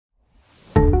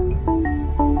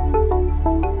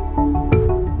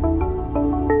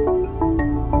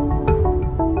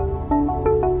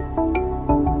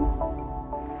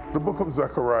of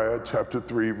Zechariah chapter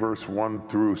 3, verse 1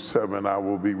 through 7. I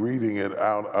will be reading it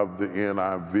out of the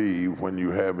NIV. When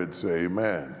you have it, say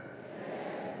amen.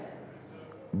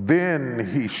 Then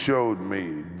he showed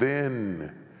me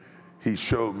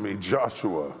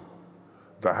Joshua,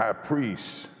 the high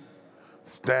priest,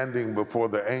 standing before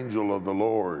the angel of the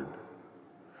Lord,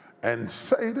 and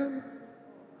Satan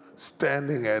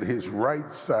standing at his right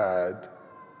side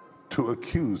to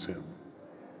accuse him.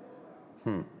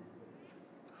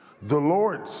 The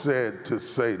Lord said to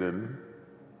Satan,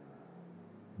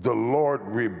 "The Lord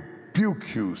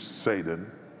rebuke you,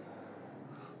 Satan.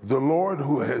 The Lord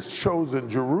who has chosen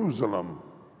Jerusalem,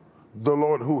 the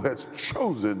Lord who has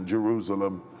chosen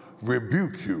Jerusalem,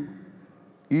 rebuke you.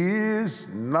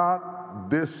 Is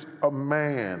not this a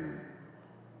man?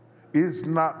 Is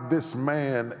not this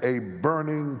man a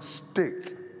burning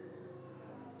stick,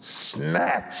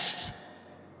 snatched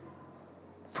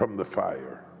from the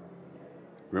fire?"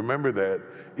 Remember that.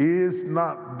 Is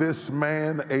not this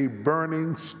man a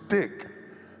burning stick,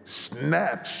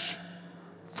 snatched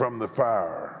from the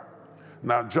fire?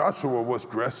 Now Joshua was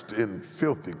dressed in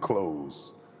filthy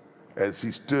clothes as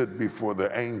he stood before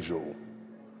the angel.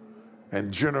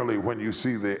 And generally when you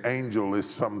see the angel is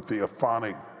some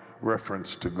theophanic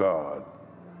reference to God.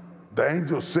 The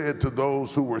angel said to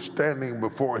those who were standing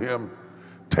before him,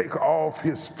 "Take off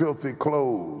his filthy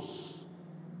clothes."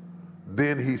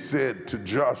 Then he said to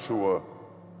Joshua,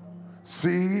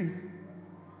 "See,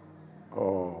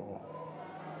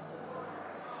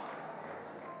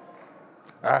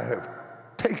 I have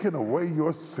taken away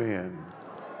your sin."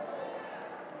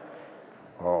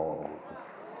 So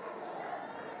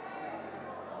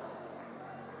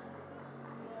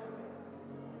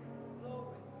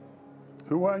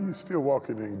why are you still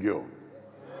walking in guilt?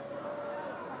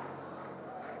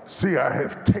 "See, I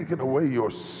have taken away your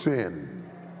sin,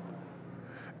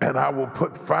 and I will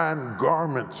put fine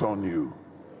garments on you."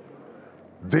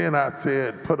 Then I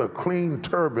said, "Put a clean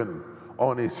turban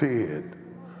on his head."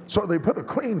 So they put a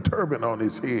clean turban on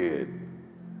his head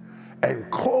and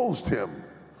clothed him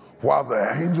while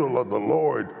the angel of the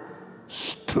Lord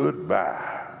stood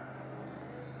by.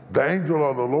 The angel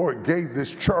of the Lord gave this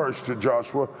charge to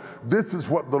Joshua. "This is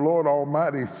what the Lord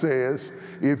Almighty says.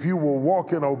 If you will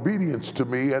walk in obedience to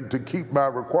me and to keep my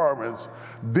requirements,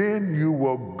 then you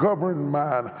will govern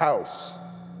mine house.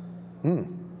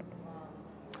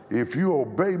 If you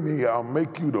obey me, I'll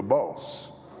make you the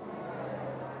boss.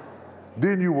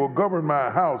 Then you will govern my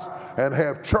house and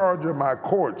have charge of my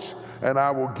courts, and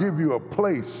I will give you a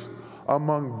place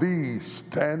among these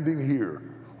standing here."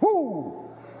 Whoo!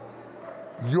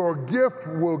 Your gift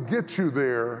will get you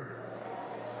there,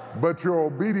 but your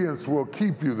obedience will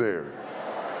keep you there.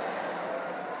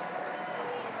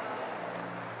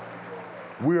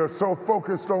 We are so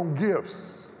focused on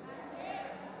gifts,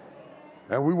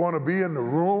 and we want to be in the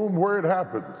room where it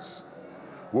happens.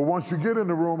 Well, once you get in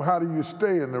the room, how do you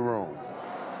stay in the room?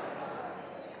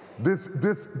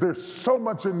 There's so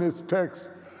much in this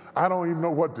text, I don't even know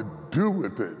what to do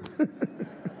with it.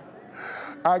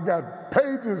 I got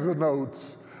pages of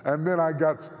notes, and then I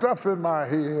got stuff in my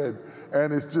head,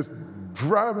 and it's just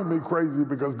driving me crazy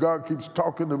because God keeps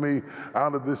talking to me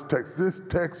out of this text. This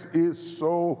text is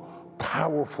so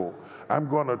powerful. I'm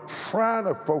going to try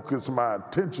to focus my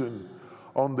attention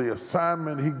on the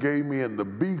assignment he gave me in the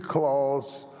B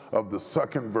clause of the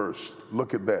second verse.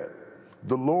 Look at that.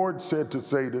 The Lord said to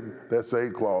Satan, that's A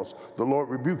clause, "The Lord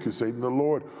rebuke you, Satan. The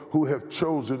Lord who have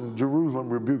chosen Jerusalem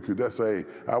rebuke you." That's A.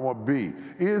 I want B.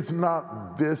 "Is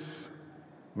not this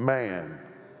man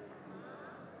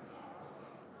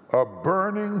a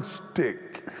burning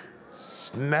stick,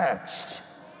 snatched?"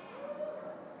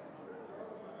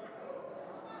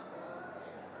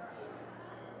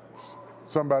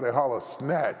 Somebody holler,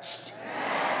 "Snatched."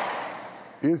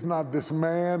 Is not this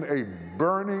man a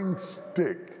burning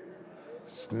stick,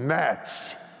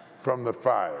 snatched from the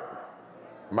fire?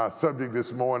 My subject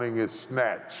this morning is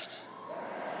snatched.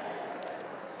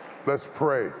 Let's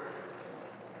pray.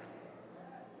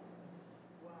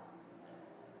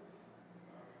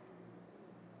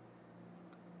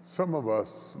 Some of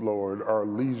us, Lord, are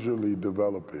leisurely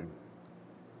developing,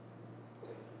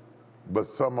 but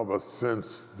some of us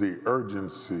sense the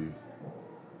urgency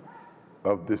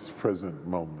of this present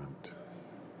moment.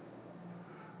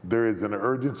 There is an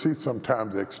urgency,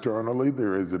 sometimes externally.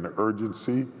 There is an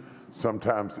urgency,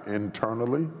 sometimes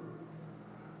internally.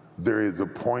 There is a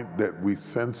point that we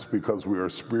sense, because we are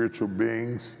spiritual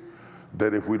beings,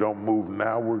 that if we don't move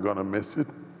now, we're going to miss it.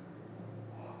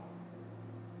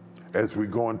 As we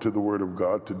go into the Word of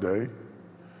God today,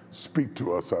 speak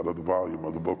to us out of the volume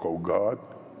of the book, O God.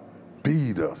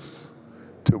 Feed us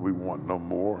till we want no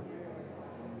more.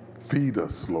 Feed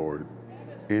us, Lord.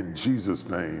 In Jesus'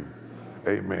 name,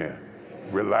 amen.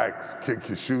 Relax, kick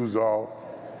your shoes off.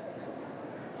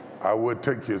 I would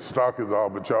take your stockings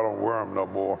off, but y'all don't wear them no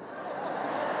more.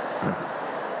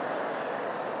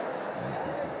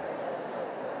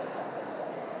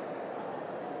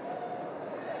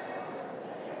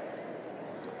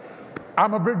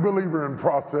 I'm a big believer in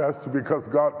process because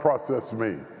God processed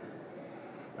me.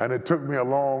 And it took me a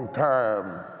long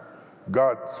time.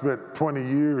 God spent 20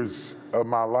 years of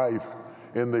my life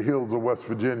in the hills of West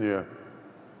Virginia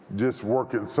just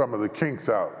working some of the kinks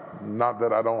out. Not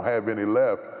that I don't have any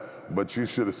left, but you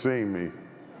should have seen me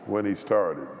when he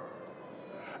started.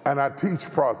 And I teach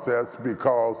process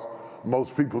because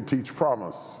most people teach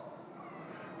promise.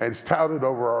 And it's touted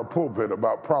over our pulpit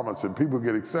about promise, and people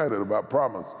get excited about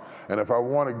promise. And if I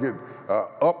want to get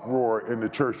uproar in the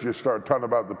church, just start talking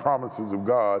about the promises of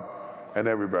God, and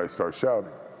everybody starts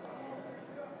shouting.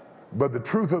 But the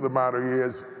truth of the matter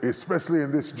is, especially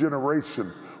in this generation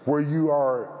where you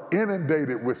are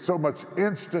inundated with so much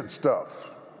instant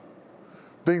stuff,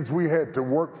 things we had to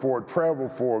work for, travel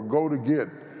for, go to get,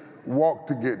 walk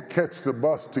to get, catch the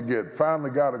bus to get,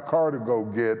 finally got a car to go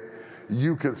get,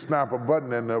 you can snap a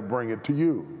button and they'll bring it to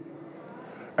you.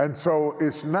 And so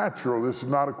it's natural, it's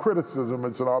not a criticism,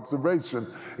 it's an observation.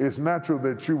 It's natural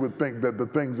that you would think that the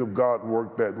things of God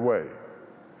work that way,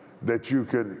 that you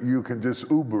can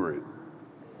just Uber it,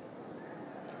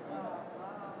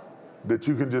 that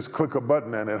you can just click a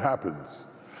button and it happens.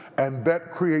 And that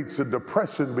creates a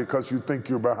depression because you think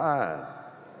you're behind,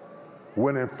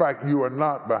 when in fact you are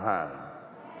not behind.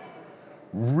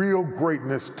 Real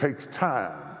greatness takes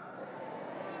time.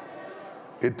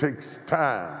 It takes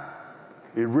time.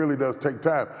 It really does take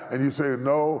time. And you say,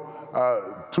 no,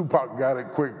 Tupac got it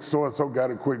quick, so-and-so got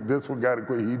it quick, this one got it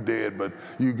quick, he dead, but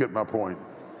you get my point.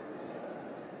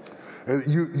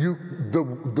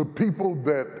 The people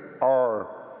that are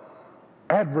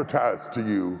advertised to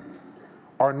you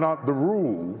are not the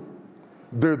rule,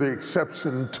 they're the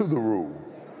exception to the rule.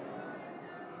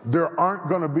 There aren't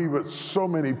gonna be but so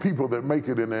many people that make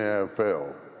it in the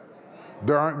NFL.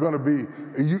 There aren't going to be,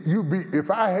 if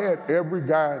I had every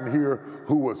guy in here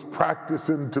who was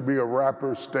practicing to be a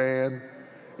rapper stand,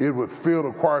 it would fill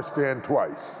the choir stand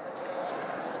twice.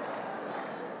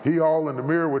 He all in the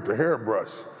mirror with the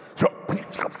hairbrush.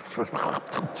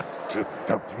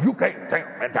 You can't think.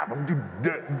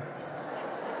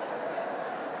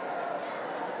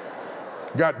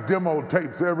 Got demo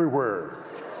tapes everywhere.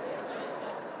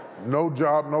 No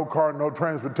job, no car, no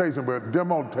transportation, but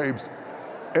demo tapes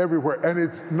everywhere. And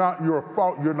it's not your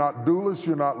fault. You're not duelist,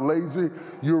 you're not lazy,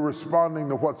 you're responding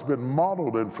to what's been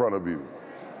modeled in front of you.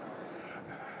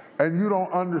 And you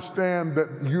don't understand that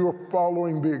you're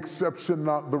following the exception,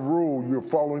 not the rule. You're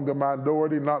following the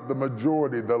minority, not the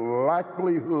majority. The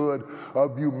likelihood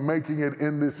of you making it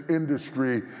in this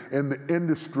industry, in the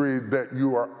industry that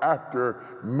you are after,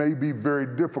 may be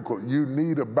very difficult. You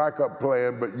need a backup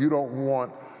plan, but you don't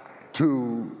want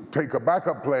to take a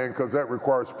backup plan because that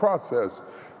requires process,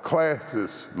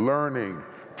 classes, learning,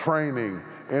 training,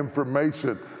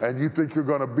 information, and you think you're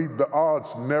going to beat the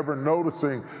odds, never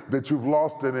noticing that you've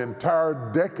lost an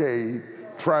entire decade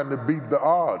trying to beat the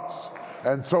odds.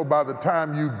 And so by the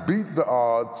time you beat the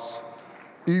odds,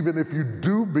 even if you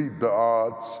do beat the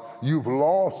odds, you've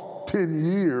lost 10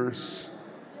 years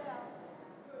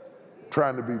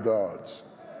trying to beat the odds,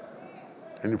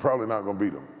 and you're probably not going to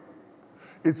beat them.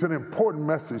 It's an important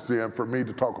message then for me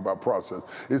to talk about process.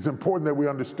 It's important that we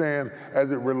understand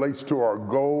as it relates to our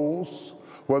goals,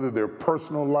 whether they're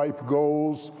personal life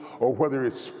goals or whether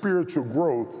it's spiritual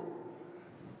growth,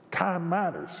 time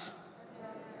matters.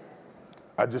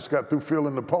 I just got through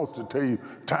feeling the pulse to tell you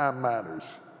time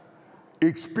matters.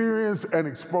 Experience and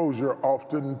exposure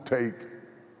often take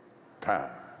time.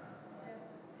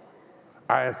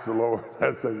 I asked the Lord,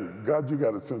 I said, God, you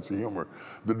got a sense of humor.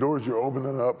 The doors you're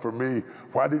opening up for me,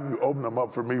 why didn't you open them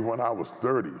up for me when I was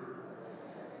 30?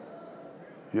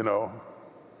 You know,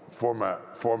 before my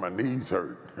knees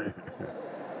hurt.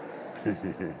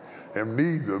 Them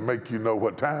knees will make you know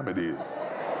what time it is.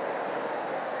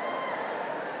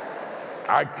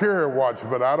 I carry a watch,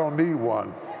 but I don't need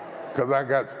one because I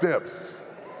got steps.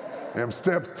 Them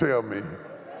steps tell me.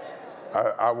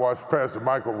 I watched Pastor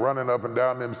Michael running up and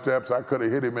down them steps. I could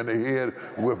have hit him in the head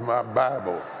with my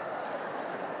Bible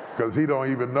because he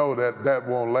don't even know that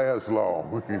won't last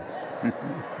long. In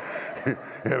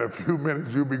a few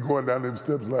minutes, you'll be going down them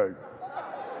steps like,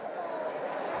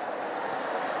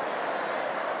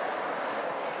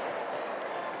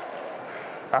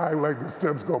 I act like the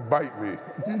steps gonna bite me.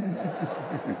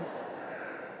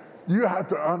 You have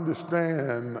to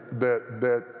understand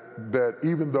that that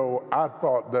even though I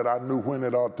thought that I knew when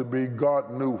it ought to be,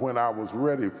 God knew when I was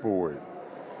ready for it.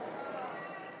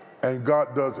 And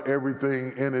God does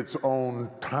everything in its own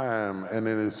time and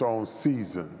in its own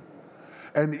season.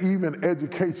 And even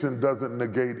education doesn't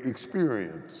negate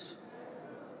experience.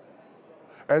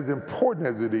 As important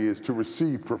as it is to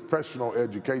receive professional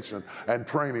education and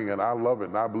training, and I love it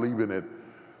and I believe in it,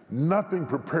 nothing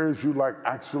prepares you like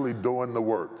actually doing the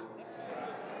work.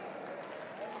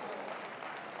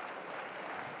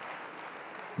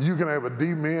 You can have a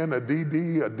D-Min, a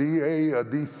DD, a DA, a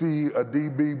DC, a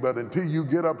DB, but until you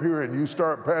get up here and you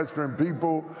start pastoring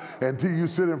people, until you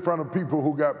sit in front of people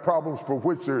who got problems for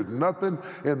which there's nothing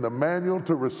in the manual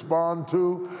to respond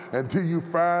to, until you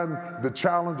find the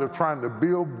challenge of trying to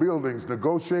build buildings,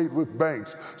 negotiate with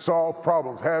banks, solve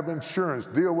problems, have insurance,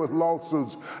 deal with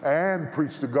lawsuits, and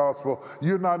preach the gospel,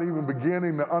 you're not even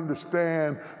beginning to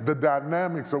understand the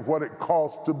dynamics of what it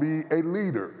costs to be a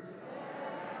leader.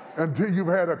 Until you've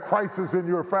had a crisis in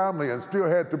your family and still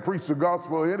had to preach the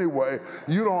gospel anyway,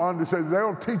 you don't understand. They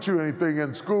don't teach you anything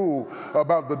in school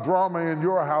about the drama in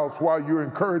your house while you're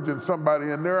encouraging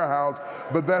somebody in their house,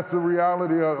 but that's the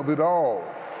reality of it all.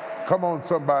 Come on,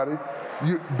 somebody.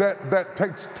 That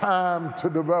takes time to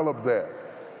develop that.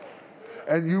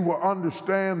 And you will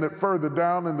understand that further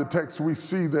down in the text we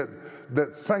see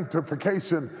that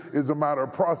sanctification is a matter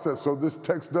of process. So this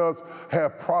text does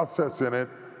have process in it.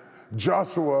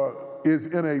 Joshua is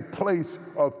in a place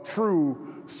of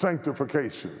true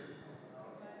sanctification.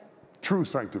 True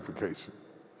sanctification.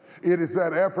 It is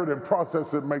that effort and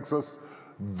process that makes us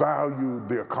value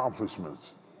the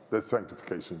accomplishments that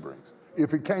sanctification brings.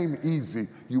 If it came easy,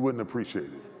 you wouldn't appreciate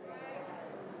it.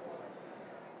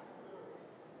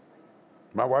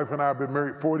 My wife and I have been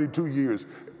married 42 years.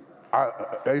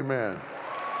 Amen.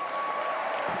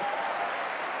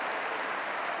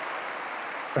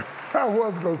 I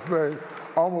was going to say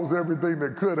almost everything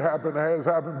that could happen has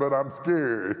happened, but I'm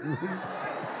scared.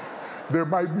 There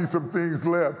might be some things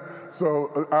left.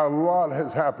 So a lot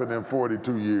has happened in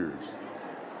 42 years,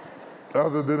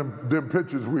 other than them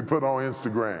pictures we put on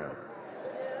Instagram.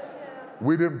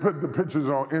 We didn't put the pictures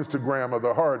on Instagram of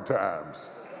the hard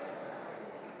times.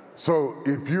 So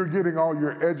if you're getting all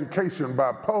your education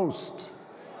by post,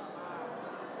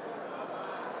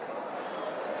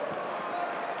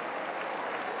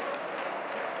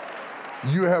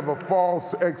 you have a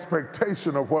false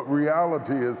expectation of what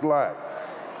reality is like.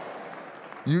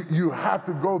 You have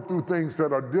to go through things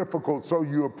that are difficult so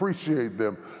you appreciate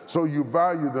them, so you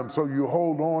value them, so you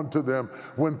hold on to them.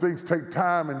 When things take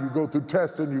time and you go through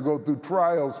tests and you go through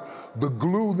trials, the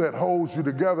glue that holds you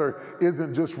together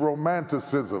isn't just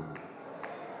romanticism.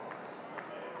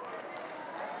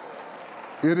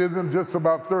 It isn't just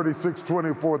about 36,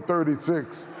 24,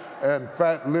 36 and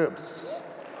fat lips.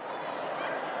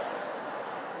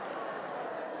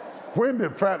 When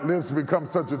did fat lips become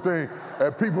such a thing?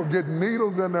 And people get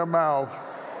needles in their mouth.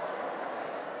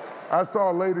 I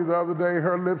saw a lady the other day,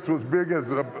 her lips was big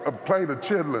as a plate of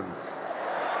chitlins.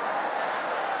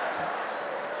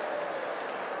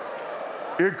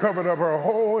 It covered up her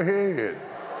whole head.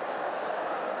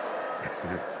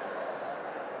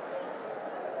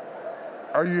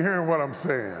 Are you hearing what I'm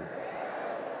saying?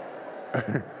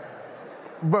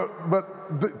 But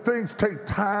things take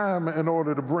time in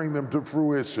order to bring them to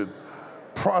fruition.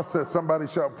 Process, somebody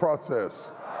shout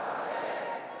process.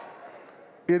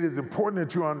 It is important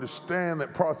that you understand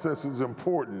that process is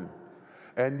important,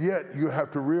 and yet you have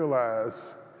to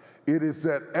realize it is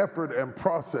that effort and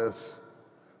process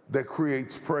that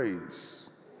creates praise,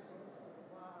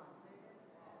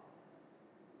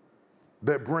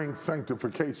 that brings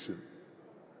sanctification,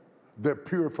 that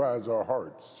purifies our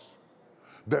hearts,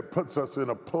 that puts us in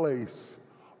a place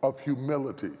of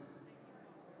humility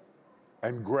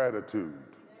and gratitude.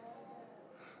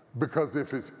 Because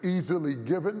if it's easily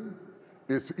given,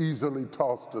 it's easily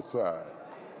tossed aside.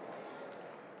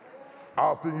 I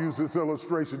often use this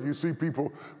illustration. You see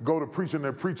people go to preaching,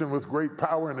 they're preaching with great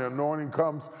power and the anointing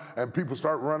comes and people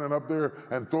start running up there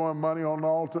and throwing money on the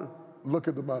altar. Look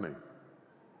at the money.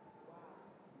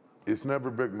 It's never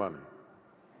big money.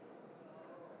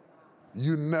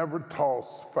 You never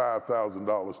toss $5,000,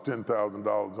 $10,000,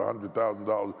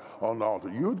 $100,000 on the altar.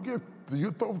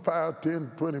 You throw 5,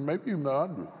 10, 20, maybe even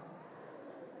 100.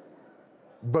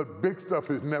 But big stuff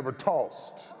is never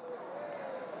tossed.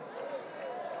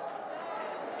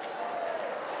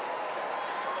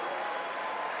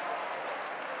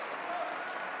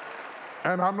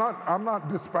 And I'm not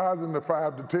despising the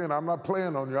 5 to 10. I'm not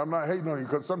playing on you. I'm not hating on you,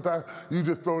 because sometimes you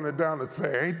just throwing it down and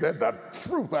say, ain't that the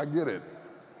truth? I get it.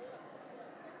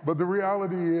 But the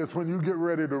reality is, when you get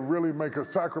ready to really make a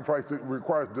sacrifice, it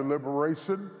requires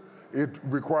deliberation, it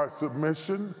requires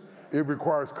submission, it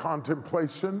requires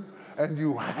contemplation, and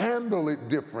you handle it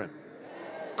different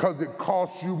because it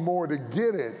costs you more to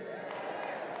get it.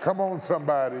 Come on,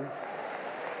 somebody.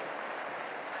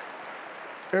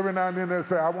 Every now and then they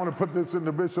say, I want to put this in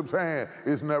the bishop's hand.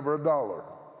 It's never $1.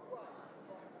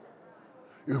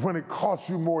 When it costs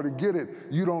you more to get it,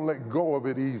 you don't let go of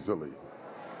it easily.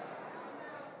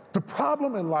 The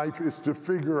problem in life is to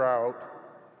figure out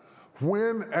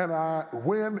when am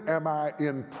I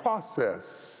in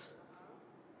process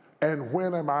and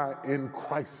when am I in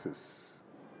crisis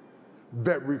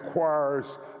that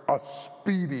requires a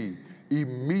speedy,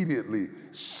 immediately,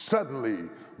 suddenly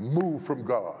move from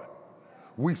God.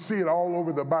 We see it all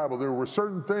over the Bible. There were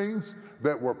certain things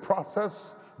that were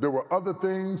processed. There were other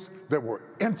things that were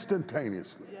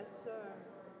instantaneously. Yes, sir.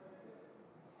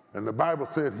 And the Bible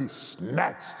said he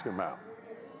snatched him out.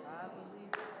 I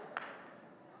believe it.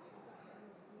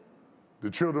 The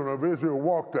children of Israel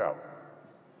walked out.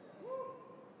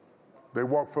 They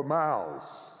walked for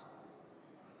miles.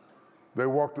 They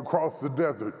walked across the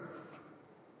desert.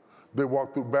 They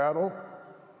walked through battle.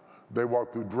 They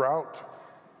walked through drought.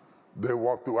 They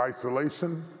walked through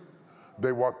isolation.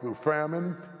 They walked through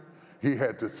famine. He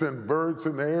had to send birds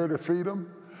in the air to feed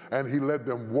them, and he let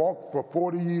them walk for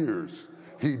 40 years.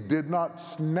 He did not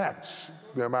snatch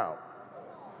them out.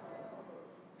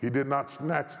 He did not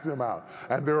snatch them out.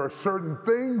 And there are certain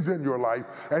things in your life,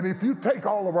 and if you take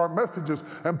all of our messages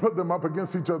and put them up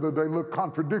against each other, they look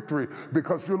contradictory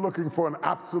because you're looking for an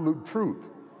absolute truth.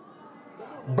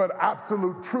 But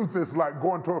absolute truth is like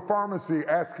going to a pharmacy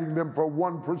asking them for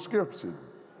one prescription.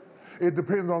 It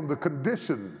depends on the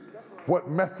condition, what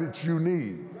message you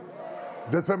need.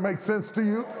 Does that make sense to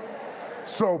you?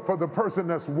 So for the person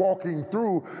that's walking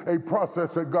through a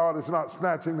process that God is not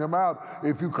snatching them out,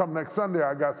 if you come next Sunday,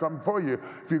 I got something for you.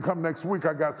 If you come next week,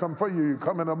 I got something for you. You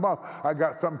come in a month, I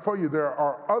got something for you. There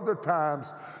are other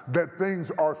times that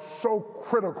things are so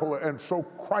critical and so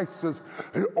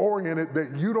crisis-oriented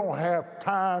that you don't have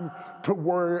time to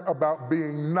worry about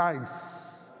being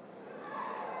nice.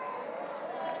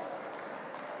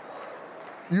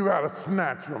 You got to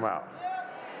snatch them out.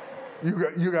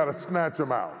 You got to snatch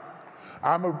them out.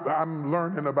 I'm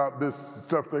learning about this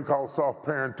stuff they call soft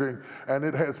parenting, and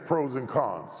it has pros and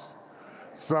cons.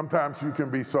 Sometimes you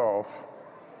can be soft.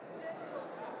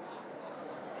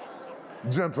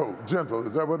 Gentle,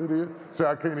 is that what it is? See,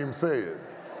 I can't even say it.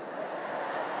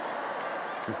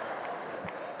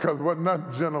 Because wasn't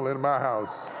nothing gentle in my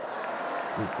house.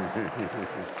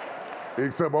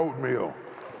 Except oatmeal.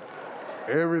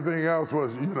 Everything else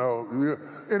was,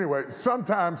 anyway,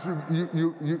 sometimes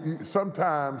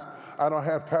sometimes I don't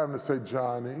have time to say,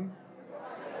 Johnny,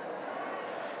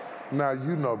 now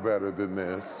you know better than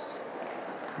this.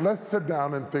 Let's sit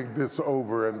down and think this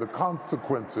over and the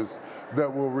consequences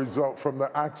that will result from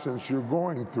the actions you're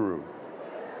going through.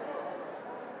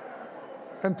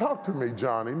 And talk to me,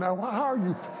 Johnny. Now,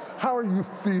 how are you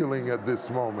feeling at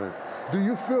this moment? Do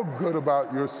you feel good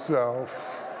about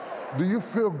yourself? Do you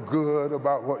feel good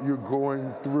about what you're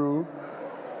going through?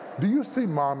 Do you see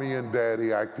mommy and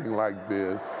daddy acting like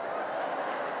this?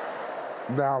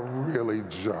 Now really,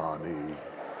 Johnny,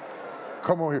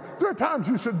 come on here. There are times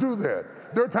you should do that.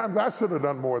 There are times I should have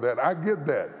done more of that. I get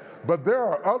that. But there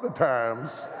are other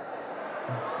times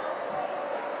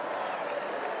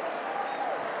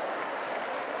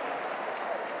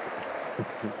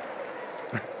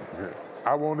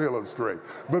I won't illustrate.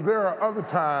 But there are other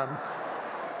times,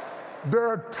 there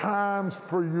are times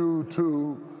for you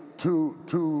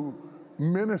to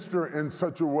minister in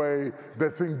such a way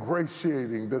that's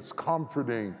ingratiating, that's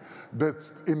comforting,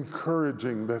 that's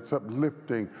encouraging, that's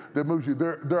uplifting, that moves you.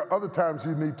 There are other times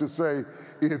you need to say,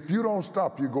 if you don't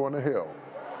stop, you're going to hell.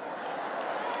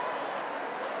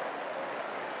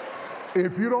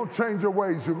 If you don't change your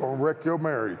ways, you're going to wreck your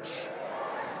marriage.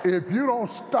 If you don't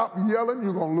stop yelling,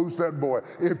 you're going to lose that boy.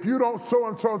 If you don't so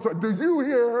and so and so, do you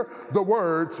hear the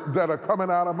words that are coming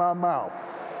out of my mouth?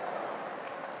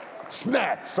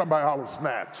 Snatch. Somebody holler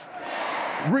snatch.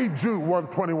 Read Jude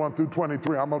 1:21 through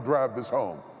 23. I'm going to drive this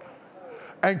home.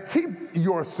 And keep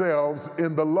yourselves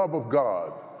in the love of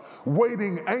God,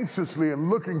 waiting anxiously and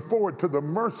looking forward to the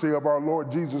mercy of our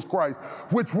Lord Jesus Christ,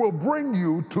 which will bring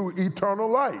you to eternal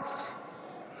life.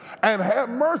 And have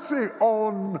mercy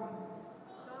on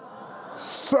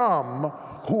some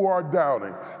who are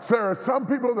doubting. So there are some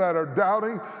people that are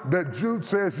doubting that Jude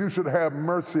says you should have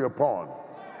mercy upon.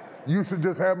 You should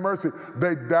just have mercy.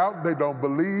 They doubt, they don't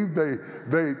believe,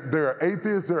 they're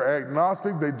atheists, they're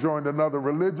agnostic, they joined another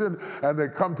religion, and they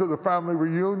come to the family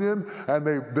reunion, and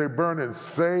they burning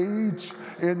sage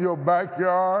in your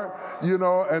backyard, you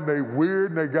know, and they weird,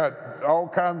 and they got all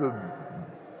kinds of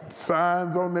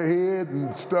signs on their head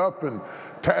and stuff, and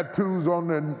tattoos on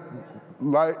their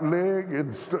leg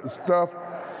and stuff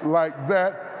like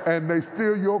that, and they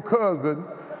still your cousin.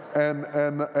 And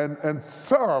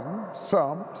some,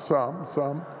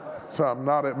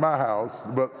 not at my house,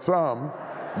 but some,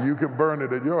 you can burn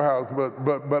it at your house,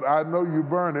 but I know you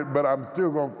burn it, but I'm still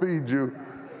gonna feed you.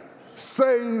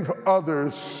 Save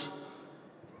others,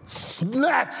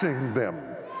 snatching them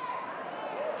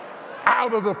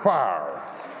out of the fire.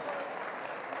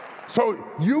 So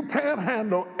you can't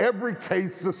handle every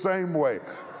case the same way.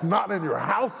 Not in your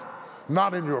house,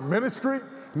 not in your ministry,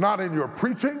 not in your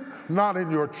preaching, not in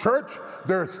your church.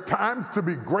 There's times to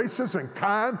be gracious and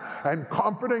kind and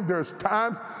comforting. There's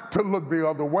times to look the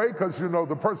other way because you know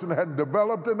the person hadn't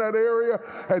developed in that area,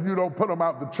 and you don't put them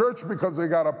out the church because they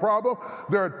got a problem.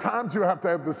 There are times you have to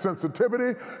have the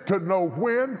sensitivity to know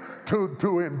when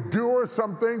to endure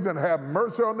some things and have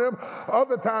mercy on them.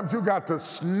 Other times you got to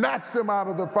snatch them out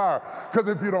of the fire, because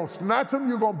if you don't snatch them,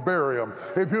 you're going to bury them.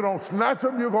 If you don't snatch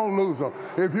them, you're going to lose them.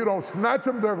 If you don't snatch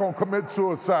them, they're going to commit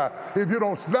suicide. If you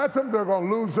don't snatch them, they're going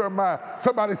to lose their mind.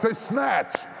 Somebody say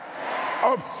snatch.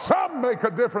 Of some make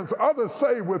a difference, others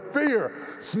say with fear,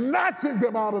 snatching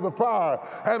them out of the fire.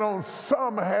 And on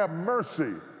some have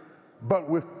mercy, but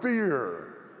with fear,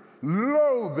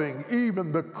 loathing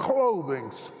even the clothing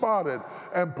spotted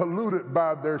and polluted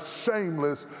by their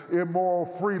shameless, immoral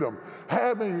freedom.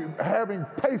 Having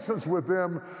patience with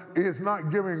them is not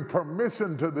giving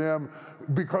permission to them,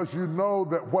 because you know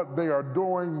that what they are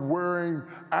doing, wearing,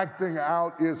 acting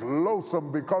out is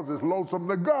loathsome, because it's loathsome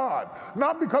to God,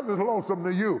 not because it's loathsome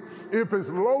to you. If it's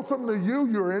loathsome to you,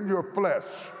 you're in your flesh.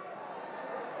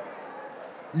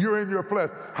 You're in your flesh.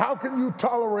 How can you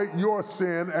tolerate your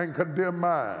sin and condemn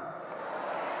mine?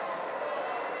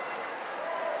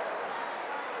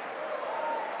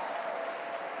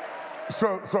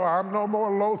 So I'm no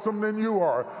more loathsome than you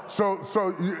are. So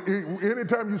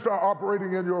anytime you start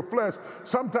operating in your flesh,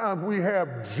 sometimes we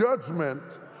have judgment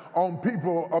on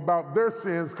people about their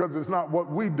sins because it's not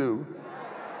what we do.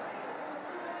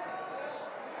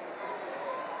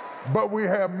 But we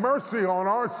have mercy on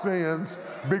our sins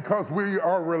because we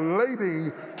are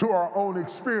relating to our own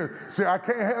experience. See, I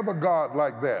can't have a God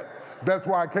like that. That's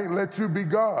why I can't let you be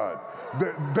God.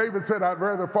 David said, I'd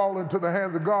rather fall into the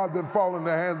hands of God than fall in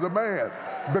the hands of man,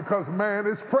 because man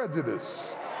is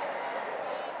prejudice.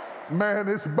 Man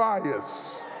is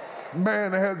bias.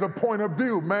 Man has a point of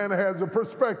view. Man has a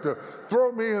perspective.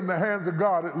 Throw me in the hands of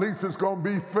God. At least it's going to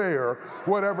be fair.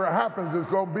 Whatever happens is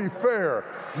going to be fair.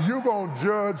 You're going to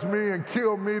judge me and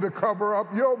kill me to cover up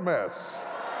your mess,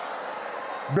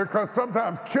 because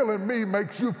sometimes killing me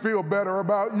makes you feel better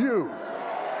about you.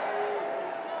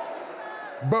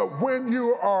 But when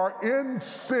you are in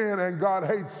sin and God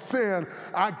hates sin,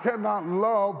 I cannot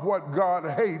love what God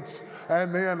hates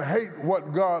and then hate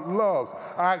what God loves.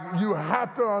 You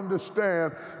have to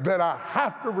understand that I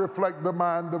have to reflect the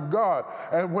mind of God.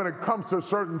 And when it comes to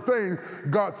certain things,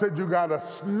 God said you got to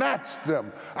snatch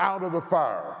them out of the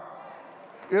fire.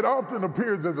 It often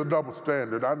appears as a double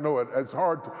standard. I know it's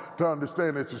hard to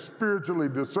understand. It's a spiritually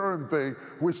discerned thing,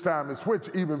 which time is which,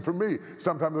 even for me.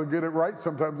 Sometimes I get it right,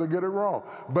 sometimes I get it wrong.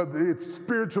 But it's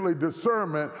spiritually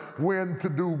discernment when to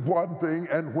do one thing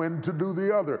and when to do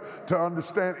the other, to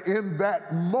understand in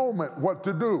that moment what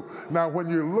to do. Now, when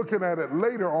you're looking at it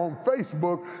later on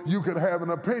Facebook, you can have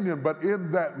an opinion, but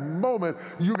in that moment,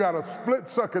 you got a split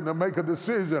second to make a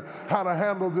decision how to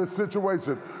handle this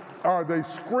situation. Are they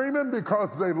screaming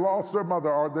because they lost their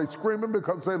mother? Are they screaming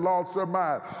because they lost their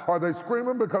mind? Are they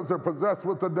screaming because they're possessed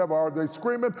with the devil? Are they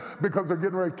screaming because they're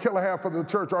getting ready to kill half of the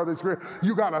church? Are they screaming?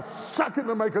 You got a second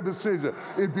to make a decision.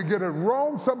 If you get it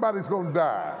wrong, somebody's going to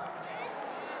die.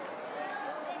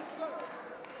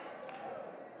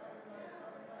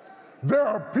 There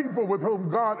are people with whom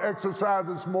God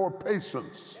exercises more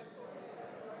patience.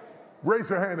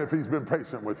 Raise your hand if he's been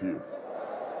patient with you.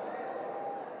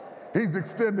 He's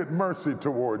extended mercy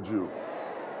towards you,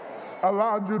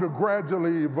 allowed you to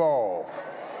gradually evolve,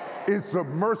 It's the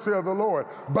mercy of the Lord.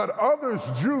 But others,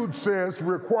 Jude says,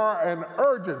 require an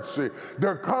urgency.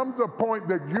 There comes a point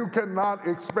that you cannot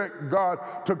expect God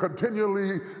to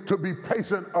continually to be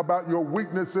patient about your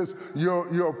weaknesses,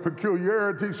 your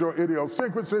peculiarities, your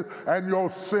idiosyncrasies, and your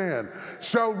sin.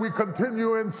 Shall we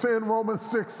continue in sin? Romans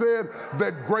 6 said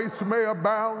that grace may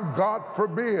abound. God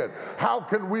forbid. How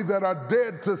can we that are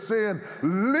dead to sin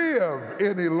live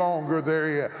any longer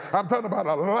therein? I'm talking about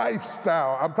a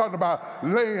lifestyle. I'm talking about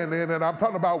laying in it. I'm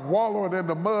talking about wallowing in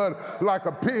the mud like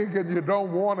a pig and you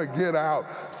don't want to get out.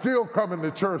 Still coming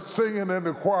to church, singing in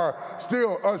the choir,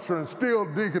 still ushering, still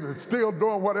deaconing, still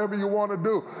doing whatever you want to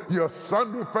do. Your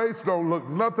Sunday face don't look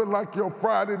nothing like your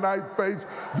Friday night face.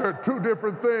 They're two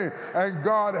different things. And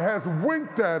God has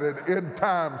winked at it in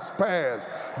times past.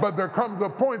 But there comes a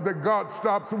point that God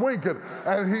stops winking.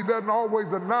 And he doesn't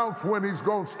always announce when he's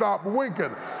going to stop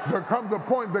winking. There comes a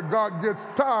point that God gets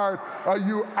tired of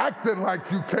you acting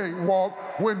like you can't walk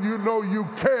when you know you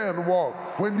can walk.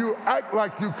 When you act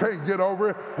like you can't get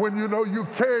over it, when you know you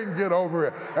can get over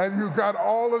it. And you got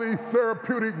all of these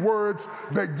therapeutic words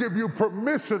that give you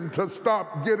permission to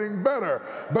stop getting better.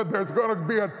 But there's going to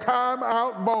be a time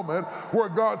out moment where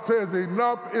God says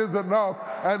enough is enough,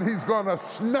 and he's going to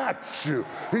snatch you.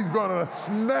 He's going to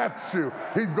snatch you.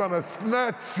 He's going to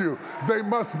snatch you. They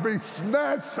must be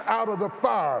snatched out of the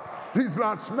fire. He's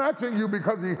not snatching you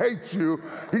because he hates you.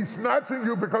 He's snatching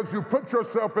you because you put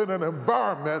yourself in an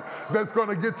environment that's going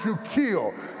to get you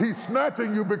killed. He's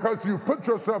snatching you because you put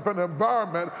yourself in an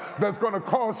environment that's going to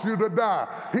cause you to die.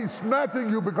 He's snatching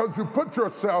you because you put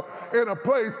yourself in a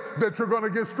place that you're going to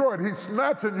get destroyed. He's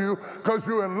snatching you because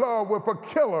you're in love with a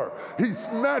killer. He's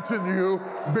snatching you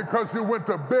because you went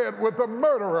to bed with a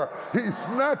murderer. He's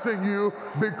snatching you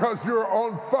because you're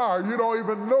on fire. You don't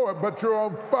even know it, but you're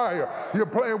on fire. You're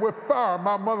playing with fire.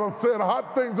 My mother said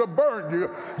hot things will burn you.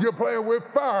 You're playing with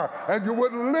fire, and you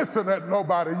wouldn't listen at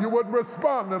nobody. You wouldn't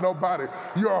respond to nobody.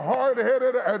 You're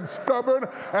hard-headed and stubborn,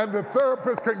 and the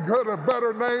therapist can put a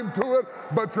better name to it,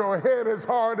 but your head is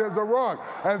hard as a rock.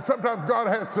 And sometimes God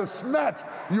has to snatch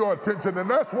your attention, and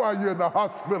that's why you're in the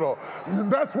hospital.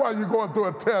 And that's why you're going through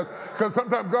a test, because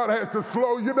sometimes God has to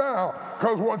slow you down,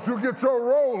 because once you get your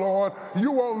roll on,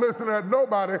 you won't listen at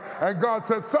nobody. And God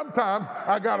says, sometimes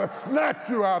I got to snatch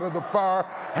you out of the fire,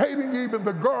 hating even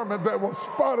the garment that was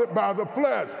spotted by the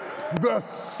flesh, the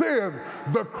sin,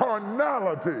 the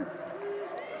carnality,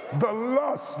 the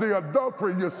lust, the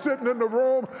adultery. You're sitting in the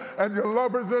room and your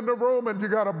lover's in the room and you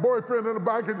got a boyfriend in the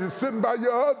back and you're sitting by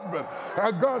your husband.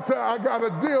 And God said, I got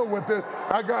to deal with it.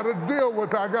 I got to deal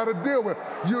with it. I got to deal with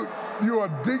it. You're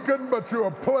a deacon, but you're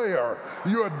a player.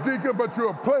 You're a deacon, but you're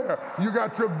a player. You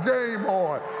got your game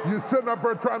on. You're sitting up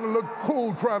there trying to look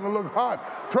cool, trying to look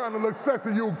hot, trying to look sexy.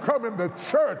 You come into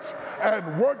church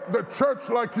and work the church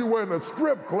like you were in a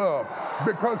strip club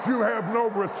because you have no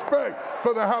respect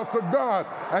for the house of God.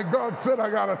 And God said,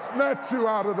 I got to snatch you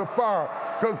out of the fire,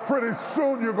 because pretty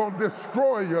soon you're going to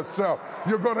destroy yourself.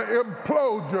 You're going to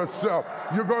implode yourself.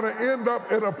 You're going to end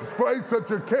up in a place that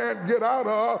you can't get out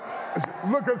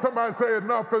of. Look at somebody, say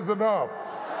enough is enough.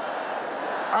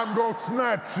 I'm going to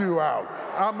snatch you out.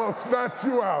 I'm going to snatch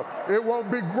you out. It won't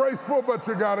be graceful, but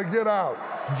you got to get out.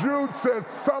 Jude says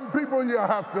some people you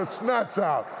have to snatch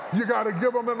out. You got to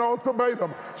give them an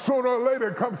ultimatum. Sooner or later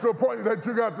it comes to a point that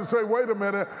you got to say, wait a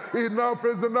minute, enough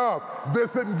is enough.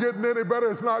 This isn't getting any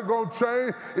better. It's not going to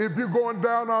change. If you're going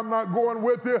down, I'm not going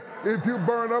with you. If you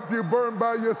burn up, you burn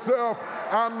by yourself.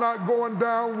 I'm not going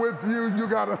down with you. You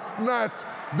got to snatch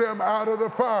them out of the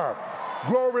fire.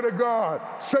 Glory to God.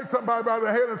 Shake somebody by the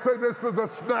hand and say, this is a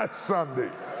snatch Sunday.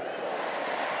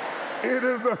 It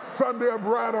is a Sunday of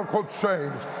radical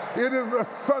change. It is a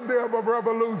Sunday of a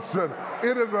revolution.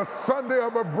 It is a Sunday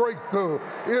of a breakthrough.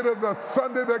 It is a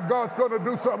Sunday that God's going to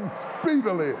do something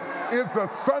speedily. It's a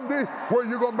Sunday where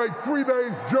you're going to make 3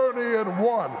 days journey in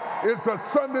one. It's a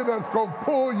Sunday that's going to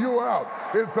pull you out.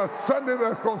 It's a Sunday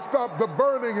that's going to stop the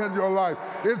burning in your life.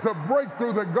 It's a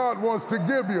breakthrough that God wants to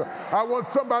give you. I want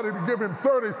somebody to give him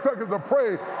 30 seconds of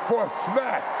praise for a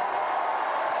snatch.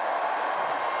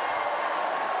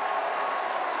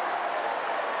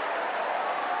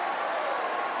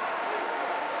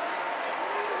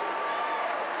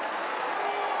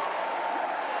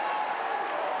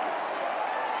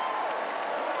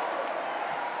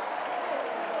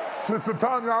 Sister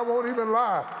Tanya, I won't even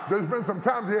lie. There's been some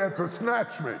times he had to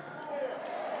snatch me.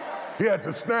 He had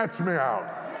to snatch me out.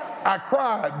 I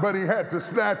cried, but he had to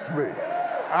snatch me.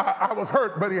 I was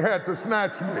hurt, but he had to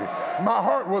snatch me. My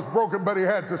heart was broken, but he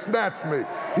had to snatch me.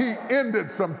 He ended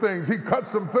some things. He cut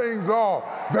some things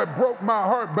off that broke my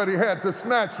heart, but he had to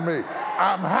snatch me.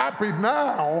 I'm happy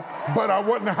now, but I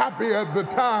wasn't happy at the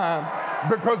time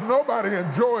because nobody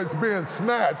enjoys being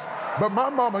snatched. But my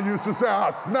mama used to say,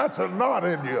 I'll snatch a knot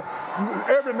in you.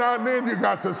 Every now and then you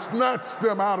got to snatch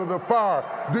them out of the fire.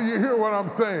 Do you hear what I'm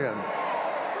saying?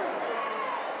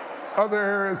 Other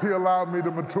areas, he allowed me to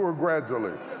mature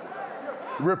gradually,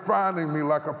 refining me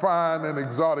like a fine and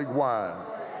exotic wine.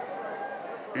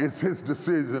 It's his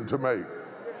decision to make.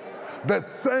 That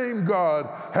same God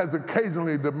has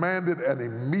occasionally demanded an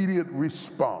immediate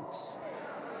response.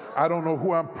 I don't know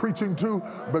who I'm preaching to,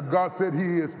 but God said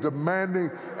he is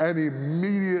demanding an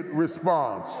immediate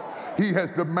response. He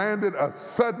has demanded a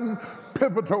sudden,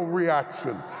 pivotal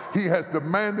reaction. He has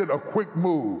demanded a quick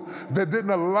move that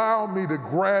didn't allow me to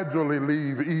gradually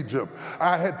leave Egypt.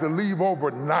 I had to leave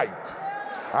overnight.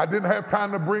 I didn't have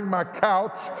time to bring my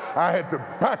couch. I had to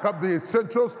pack up the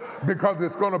essentials because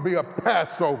it's going to be a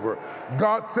Passover.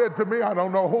 God said to me, I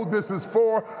don't know who this is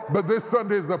for, but this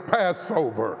Sunday is a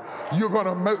Passover. You're going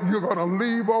to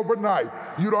leave overnight.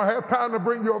 You don't have time to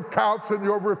bring your couch and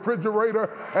your refrigerator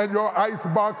and your ice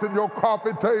box and your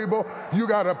coffee table. You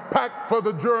got to pack for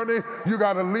the journey. You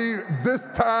got to leave this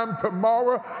time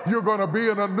tomorrow. You're going to be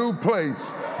in a new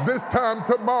place. This time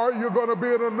tomorrow, you're going to be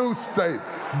in a new state.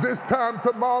 This time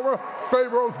tomorrow,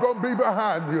 Pharaoh's going to be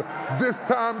behind you. This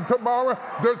time tomorrow,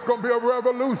 there's going to be a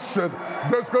revolution.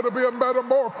 There's going to be a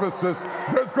metamorphosis.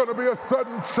 There's going to be a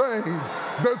sudden change.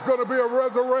 There's going to be a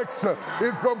resurrection.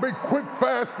 It's going to be quick,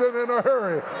 fast, and in a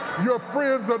hurry. Your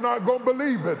friends are not going to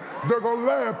believe it. They're going to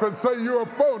laugh and say you're a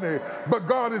phony. But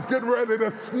God is getting ready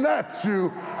to snatch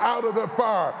you out of the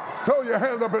fire. Throw your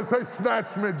hand up and say,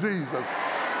 snatch me, Jesus.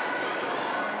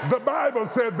 The Bible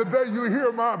said, the day you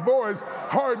hear my voice,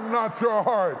 harden not your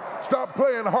heart. Stop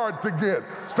playing hard to get.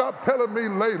 Stop telling me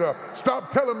later. Stop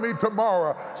telling me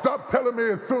tomorrow. Stop telling me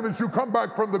as soon as you come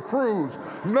back from the cruise.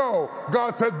 No,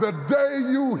 God said, the day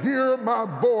you hear my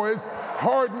voice,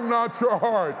 harden not your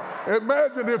heart.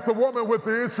 Imagine if the woman with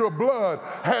the issue of blood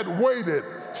had waited.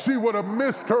 She would have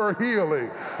missed her healing.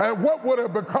 And what would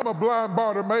have become of blind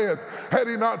Bartimaeus had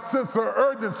he not sensed the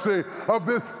urgency of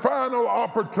this final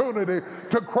opportunity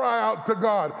to cry out to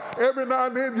God? Every now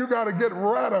and then you got to get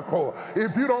radical.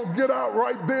 If you don't get out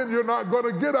right then, you're not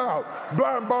going to get out.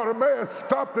 Blind Bartimaeus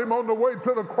stopped him on the way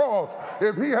to the cross.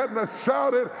 If he hadn't have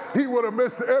shouted, he would have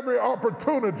missed every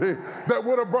opportunity that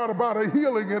would have brought about a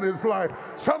healing in his life.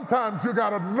 Sometimes you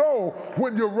got to know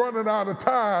when you're running out of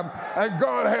time, and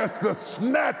God has to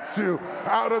snatch you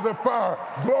out of the fire.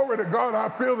 Glory to God. I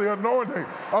feel the anointing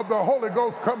of the Holy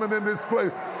Ghost coming in this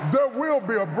place. There will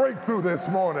be a breakthrough this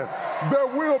morning. There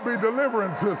will be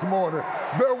deliverance this morning.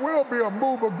 There will be a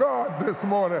move of God this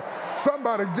morning.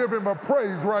 Somebody give him a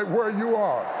praise right where you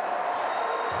are.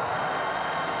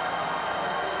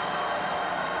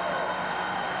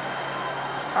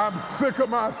 I'm sick of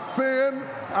my sin.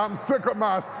 I'm sick of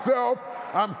myself.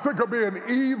 I'm sick of being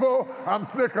evil. I'm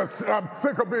sick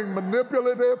of being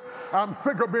manipulative. I'm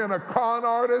sick of being a con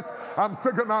artist. I'm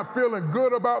sick of not feeling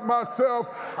good about myself.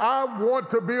 I want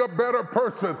to be a better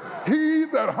person. He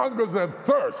that hungers and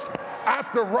thirsts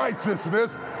after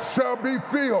righteousness shall be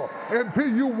filled. Until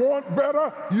you want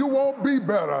better, you won't be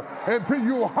better. Until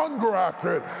you hunger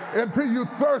after it, until you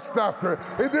thirst after it.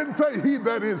 It didn't say he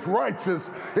that is righteous.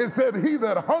 It said he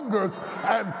that hungers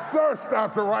and thirsts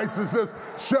after righteousness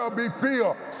shall be filled.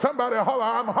 Somebody holler,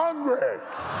 I'm hungry.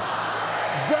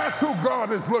 That's who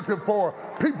God is looking for.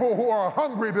 People who are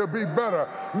hungry to be better,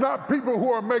 not people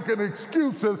who are making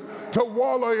excuses to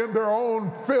wallow in their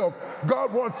own filth.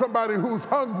 God wants somebody who's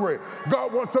hungry.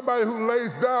 God wants somebody who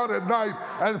lays down at night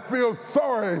and feels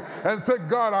sorry and says,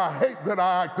 God, I hate that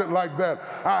I acted like that.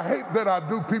 I hate that I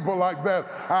do people like that.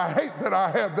 I hate that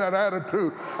I have that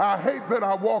attitude. I hate that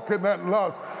I walk in that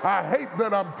lust. I hate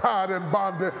that I'm tied and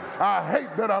bonded. I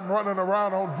hate that I'm running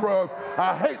around on drugs.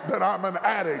 I hate that I'm an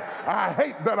addict. I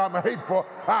hate that I'm hateful.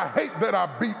 I hate that I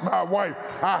beat my wife.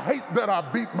 I hate that I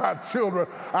beat my children.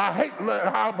 I hate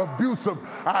that I'm abusive.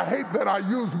 I hate that I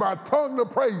use my tongue to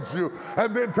praise you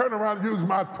and then turn around and use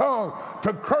my tongue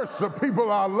to curse the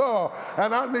people I love.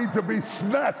 And I need to be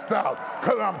snatched out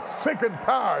because I'm sick and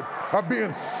tired of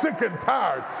being sick and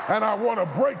tired, and I want a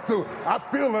breakthrough. I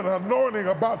feel an anointing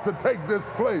about to take this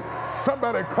place.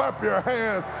 Somebody clap your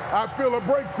hands. I feel a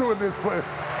breakthrough in this place.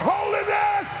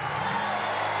 Holiness!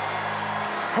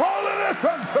 Holiness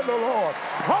unto the Lord.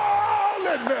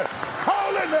 Holiness.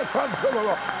 Holiness unto the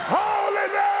Lord.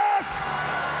 Holiness.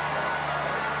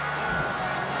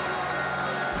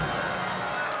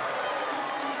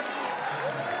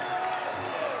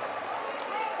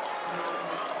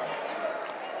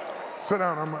 Sit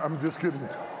down, I'm just kidding.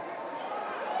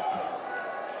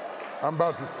 I'm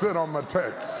about to sit on my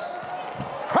text.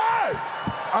 Hey!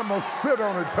 I'm gonna sit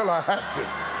on it till I hatch it.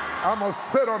 I'm gonna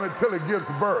sit on it till it gives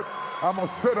birth. I'm gonna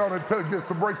sit on it till it gets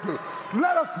a breakthrough.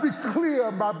 Let us be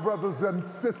clear, my brothers and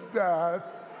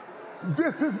sisters.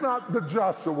 This is not the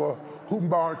Joshua who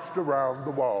marched around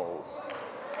the walls.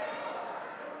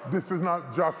 This is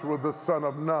not Joshua the son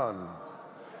of Nun.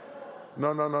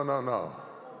 No, no, no, no, no.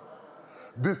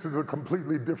 This is a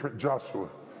completely different Joshua.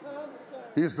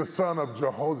 He is the son of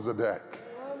Jehozadak.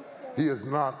 He is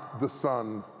not the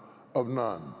son of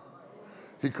Nun.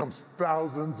 He comes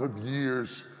thousands of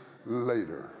years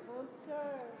later.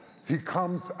 He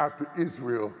comes after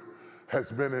Israel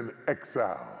has been in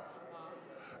exile,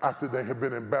 after they have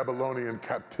been in Babylonian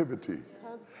captivity.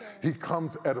 He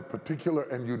comes at a particular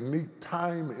and unique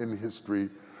time in history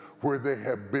where they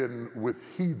have been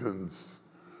with heathens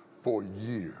for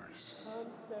years.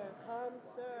 Come,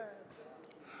 sir.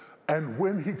 And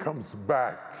when he comes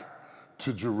back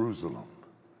to Jerusalem,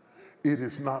 it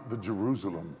is not the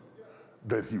Jerusalem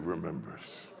that he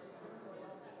remembers.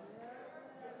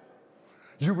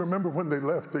 You remember when they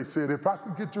left, they said, if I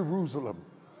could get Jerusalem,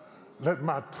 let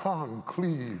my tongue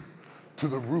cleave to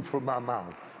the roof of my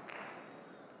mouth.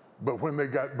 But when they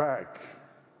got back,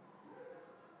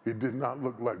 it did not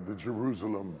look like the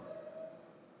Jerusalem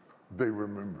they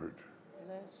remembered.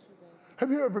 Have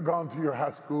you ever gone to your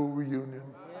high school reunion?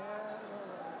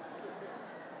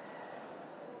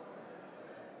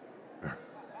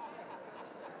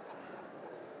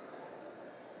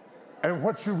 And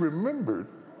what you remembered,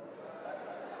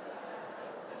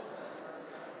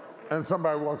 and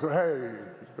somebody walks in, hey,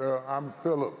 girl, I'm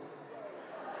Philip.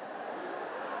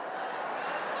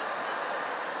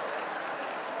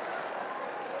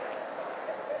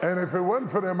 And if it wasn't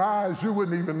for them eyes, you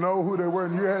wouldn't even know who they were,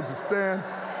 and you had to stand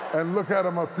and look at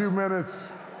them a few minutes.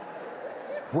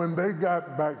 When they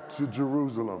got back to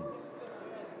Jerusalem,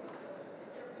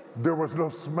 there was no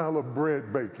smell of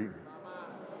bread baking.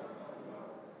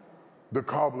 The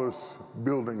cobbler's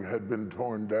building had been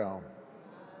torn down.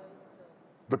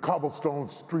 The cobblestone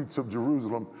streets of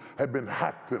Jerusalem had been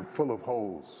hacked and full of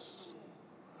holes.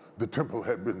 The temple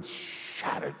had been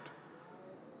shattered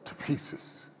to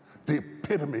pieces. The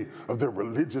epitome of their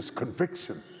religious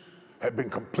conviction had been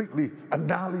completely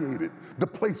annihilated. The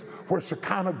place where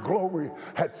Shekinah glory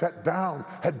had sat down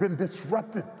had been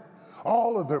disrupted.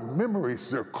 All of their memories,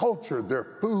 their culture, their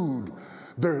food,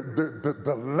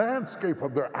 the landscape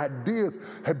of their ideas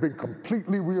had been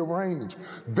completely rearranged.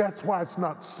 That's why it's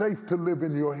not safe to live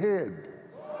in your head.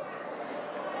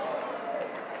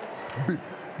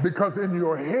 Because in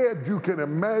your head, you can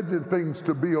imagine things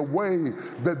to be a way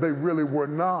that they really were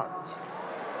not.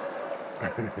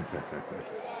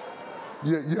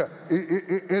 Yeah.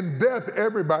 In death,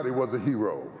 everybody was a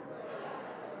hero.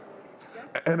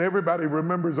 And everybody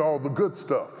remembers all the good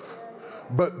stuff.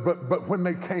 But when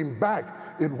they came back,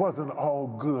 it wasn't all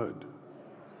good.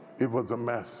 It was a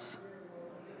mess.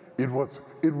 It was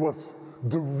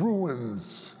the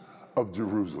ruins of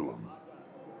Jerusalem.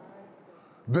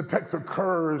 The text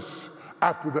occurs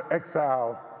after the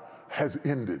exile has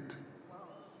ended.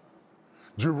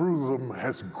 Jerusalem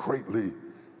has greatly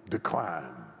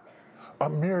declined, a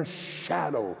mere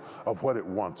shadow of what it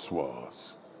once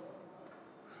was.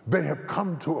 They have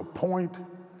come to a point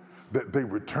that they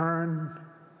return.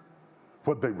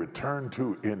 What they return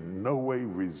to in no way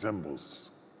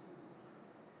resembles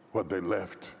what they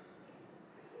left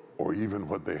or even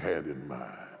what they had in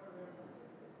mind.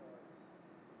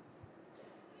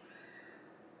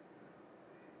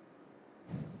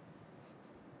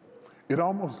 It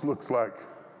almost looks like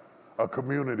a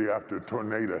community after a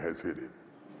tornado has hit it.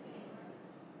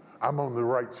 I'm on the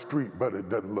right street, but it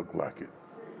doesn't look like it.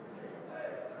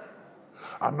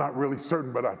 I'm not really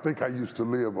certain, but I think I used to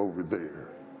live over there.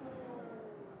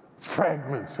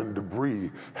 Fragments and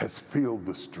debris has filled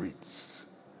the streets.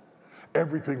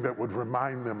 Everything that would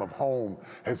remind them of home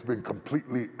has been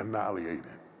completely annihilated.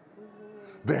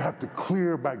 They have to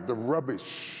clear back the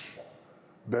rubbish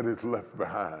that is left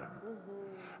behind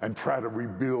and try to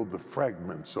rebuild the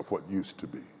fragments of what used to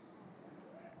be.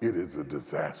 It is a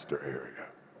disaster area.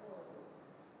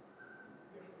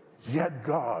 Yet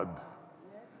God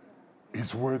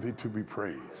is worthy to be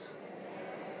praised.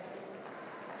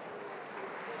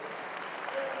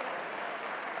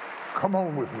 Come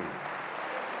on with me.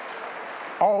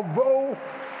 Although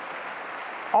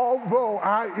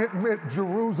I admit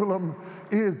Jerusalem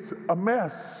is a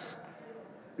mess,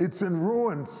 it's in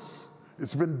ruins,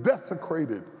 it's been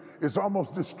desecrated, it's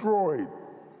almost destroyed,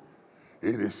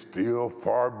 it is still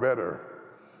far better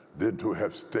than to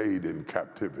have stayed in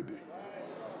captivity.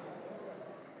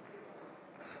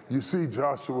 You see,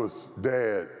 Joshua's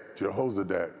dad,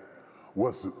 Jehozadak,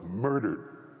 was murdered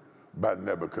by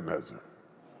Nebuchadnezzar.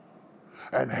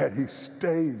 And had he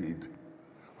stayed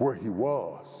where he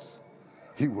was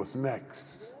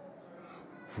next.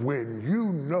 When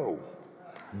you know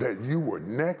that you were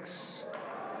next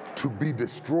to be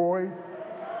destroyed,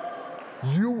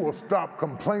 you will stop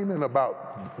complaining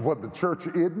about what the church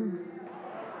isn't,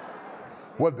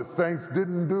 what the saints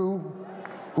didn't do,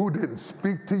 who didn't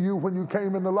speak to you when you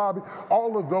came in the lobby.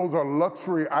 All of those are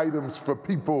luxury items for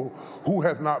people who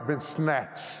have not been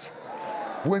snatched.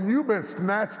 When you've been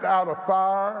snatched out of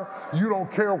fire, you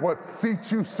don't care what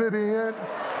seat you sit in.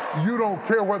 You don't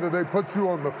care whether they put you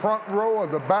on the front row or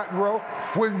the back row.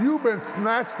 When you've been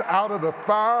snatched out of the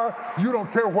fire, you don't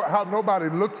care how nobody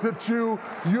looks at you.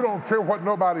 You don't care what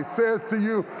nobody says to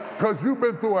you, because you've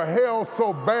been through a hell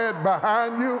so bad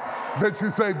behind you that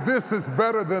you say, this is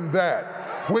better than that.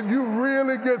 When you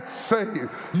really get saved,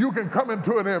 you can come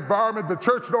into an environment. The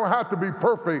church don't have to be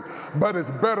perfect, but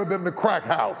it's better than the crack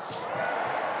house.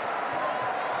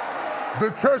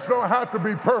 The church don't have to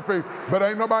be perfect, but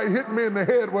ain't nobody hitting me in the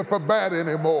head with a bat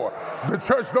anymore. The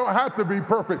church don't have to be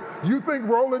perfect. You think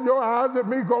rolling your eyes at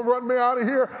me gonna run me out of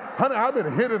here? Honey, I've been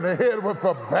hit in the head with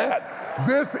a bat.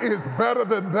 This is better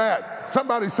than that.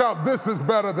 Somebody shout, this is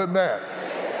better than that.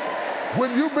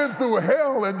 When you've been through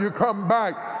hell and you come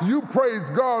back, you praise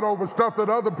God over stuff that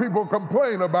other people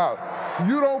complain about.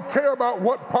 You don't care about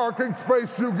what parking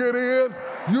space you get in.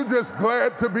 You're just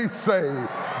glad to be saved,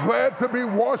 glad to be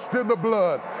washed in the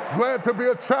blood, glad to be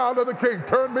a child of the King.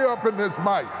 Turn me up in this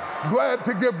mic. Glad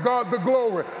to give God the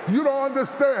glory. You don't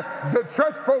understand. The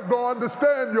church folk don't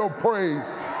understand your praise,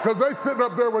 because they sitting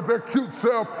up there with their cute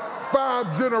self,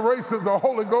 5 generations of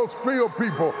Holy Ghost filled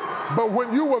people. But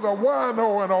when you were the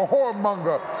wino and a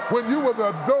whoremonger, when you were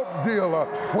the dope dealer,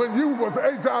 when you was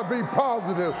HIV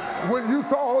positive, when you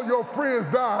saw all your friends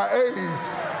die of AIDS,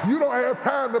 you don't have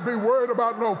time to be worried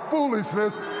about no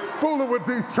foolishness, fooling with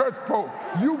these church folk.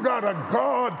 You got a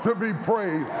God to be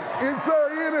praised. Is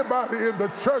there anybody in the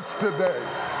church today?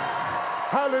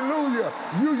 Hallelujah.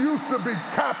 You used to be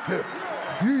captive.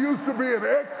 You used to be in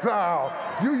exile.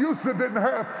 You used to didn't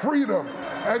have freedom.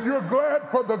 And you're glad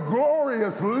for the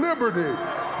glorious liberty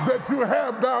that you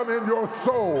have down in your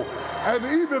soul. And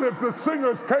even if the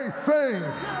singers can't sing,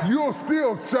 you'll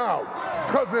still shout,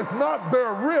 because it's not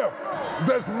their riff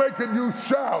that's making you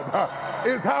shout.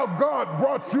 It's how God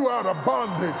brought you out of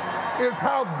bondage. It's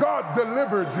how God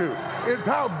delivered you. It's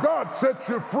how God set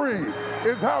you free.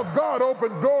 It's how God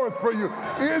opened doors for you.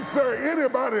 Is there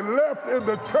anybody left in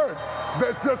the church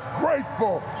that's just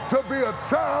grateful to be a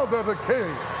child of the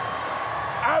King?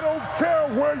 I don't care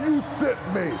where you sit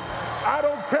me. I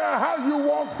don't care how you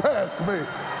walk past me.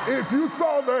 If you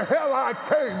saw the hell I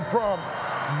came from,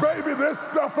 baby, this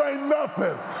stuff ain't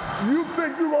nothing. You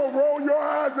think you're going to roll your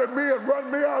eyes at me and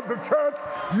run me out of the church?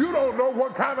 You don't know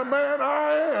what kind of man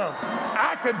I am.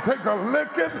 I can take a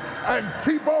licking and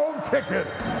keep on ticking,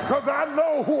 because I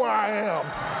know who I am.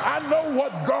 I know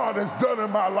what God has done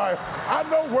in my life. I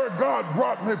know where God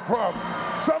brought me from.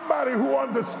 Somebody who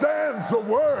understands the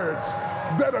words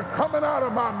that are coming out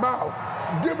of my mouth.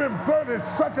 Give him 30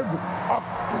 seconds of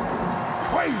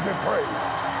crazy praise.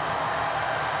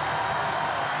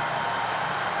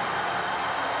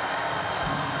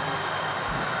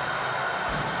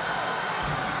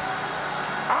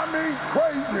 I mean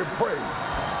crazy praise.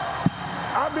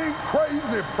 I mean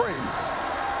crazy praise.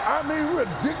 I mean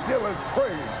ridiculous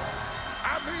praise.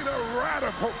 I mean a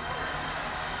radical.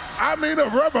 I mean a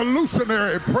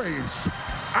revolutionary praise.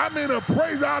 I mean a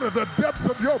praise out of the depths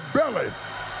of your belly.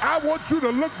 I want you to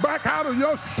look back out of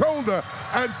your shoulder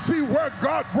and see where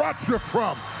God brought you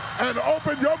from, and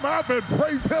open your mouth and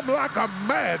praise him like a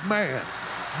madman.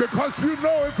 Because you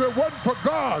know if it wasn't for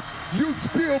God, you'd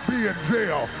still be in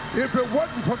jail. If it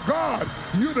wasn't for God,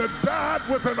 you'd have died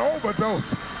with an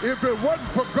overdose. If it wasn't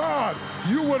for God,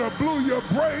 you would have blew your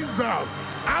brains out.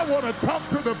 I want to talk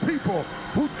to the people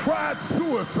who tried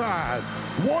suicide,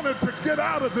 wanted to get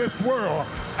out of this world,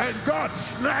 and God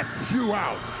snatched you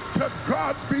out. To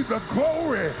God be the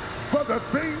glory for the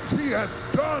things he has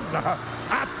done.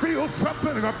 I feel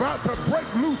something about to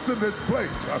break loose in this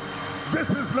place. This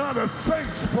is not a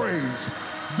saint's praise.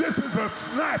 This is a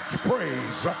snatch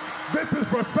praise. This is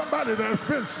for somebody that has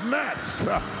been snatched.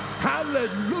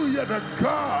 Hallelujah to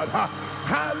God.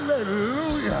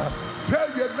 Hallelujah. Tell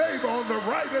your neighbor on the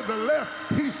right and the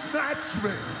left, he snatched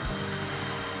me.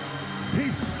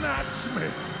 He snatched me.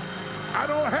 I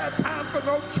don't have time for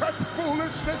no church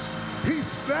foolishness. He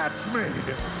snatched me.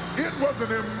 It was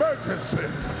an emergency.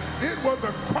 It was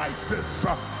a crisis.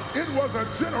 It was a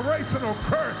generational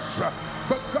curse.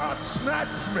 But God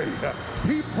snatched me.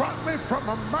 He brought me from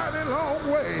a mighty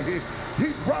long way.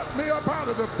 He brought me up out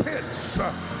of the pits.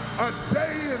 A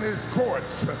day in his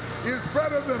courts is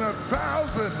better than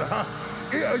 1,000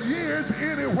 years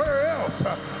anywhere else.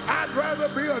 I'd rather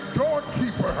be a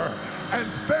doorkeeper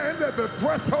and stand at the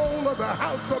threshold of the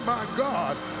house of my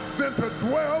God than to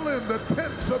dwell in the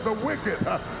tents of the wicked.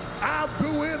 I'll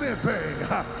do anything.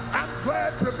 I'm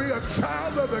glad to be a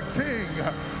child of the King.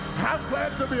 I'm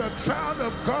glad to be a child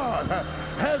of God.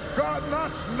 Has God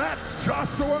not snatched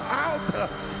Joshua out?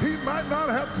 He might not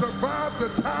have survived the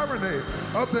tyranny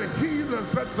of the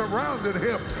heathens that surrounded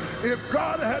him. If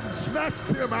God hadn't snatched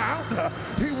him out,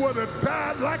 he would have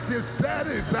died like his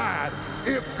daddy died.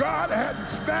 If God hadn't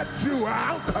snatched you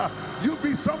out, you'd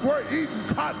be somewhere eating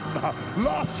cotton,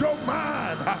 lost your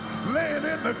mind, laying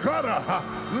in the gutter,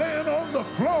 laying on the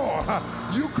floor.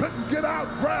 You couldn't get out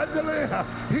gradually.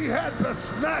 He had to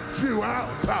snatch you out.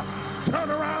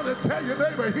 Turn around and tell your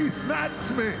neighbor, he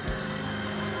snatched me.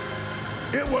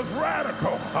 It was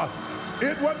radical.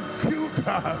 It wasn't cute.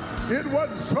 It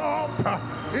wasn't soft.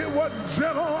 It wasn't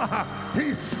gentle.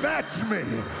 He snatched me.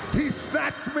 He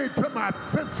snatched me to my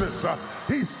senses.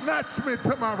 He snatched me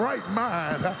to my right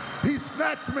mind. He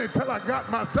snatched me till I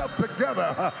got myself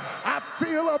together. I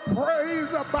feel a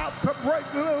praise about to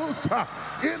break loose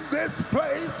in this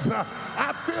place.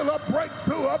 I feel a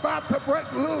breakthrough about to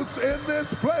break loose in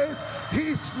this place.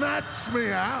 He snatched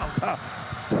me out.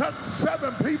 Touch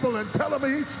 7 people and tell them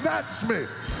he snatched me.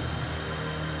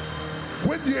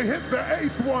 When you hit the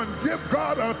 8th one, give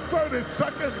God a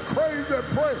 30-second crazy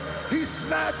praise. He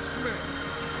snatched me.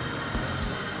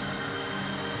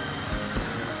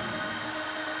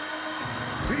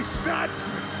 He snatched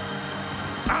me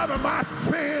out of my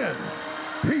sin.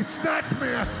 He snatched me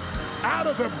out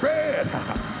of the bed.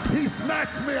 He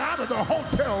snatched me out of the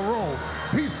hotel room.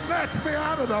 He snatched me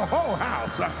out of the whole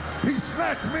house. He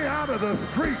snatched me out of the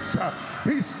streets.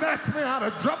 He snatched me out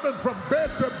of jumping from bed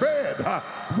to bed,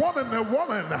 woman to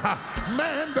woman,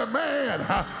 man to man.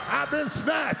 I've been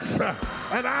snatched.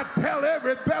 And I tell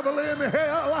every devil in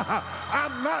hell,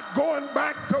 I'm not going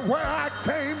back to where I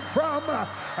came from.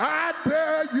 I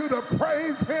dare you to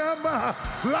praise him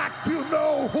like you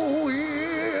know who he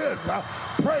is.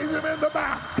 Praise him in the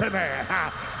balcony.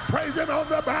 Praise him on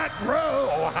the back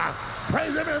row.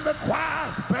 Praise him in the choir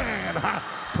stand.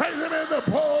 Praise him in the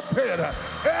pulpit.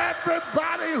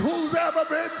 Everybody who's ever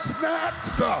been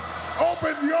snatched,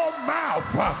 open your mouth.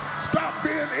 Stop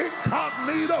being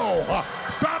incognito.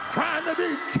 Stop trying to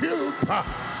be cute.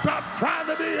 Stop trying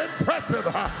to be impressive.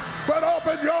 But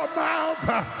open your mouth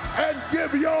and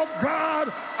give your God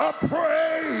a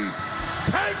praise.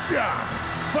 Thank you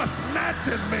for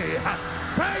snatching me.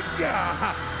 Thank you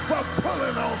for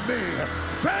pulling on me.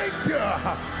 Thank you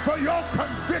for your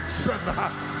conviction.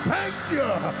 Thank you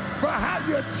for how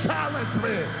you challenge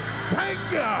me. Thank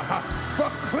you for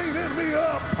cleaning me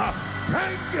up.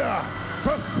 Thank you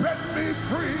for setting me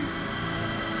free.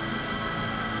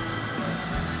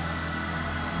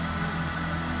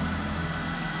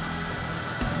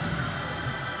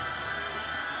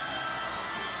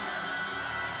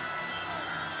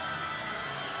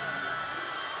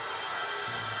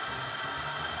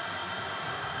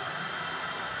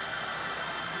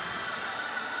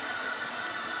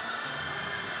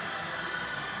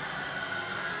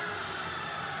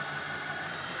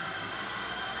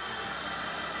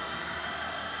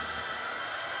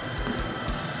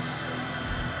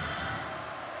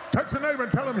 Touch your neighbor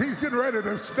and tell him he's getting ready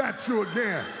to snatch you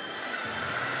again.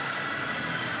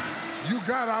 You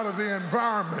got out of the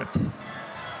environment.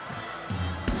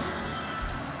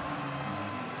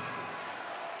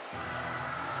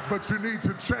 But you need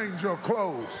to change your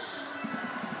clothes.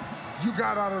 You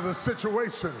got out of the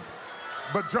situation,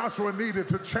 but Joshua needed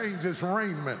to change his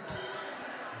raiment.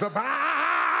 The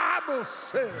Bible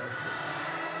said,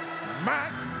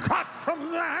 my God from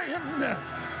Zion,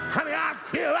 honey, I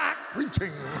feel like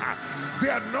preaching.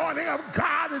 The anointing of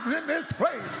God is in this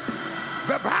place.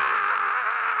 The Bible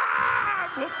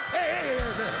said,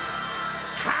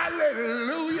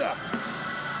 hallelujah.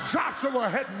 Joshua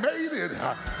had made it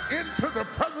into the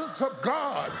presence of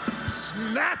God,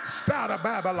 snatched out of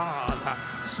Babylon,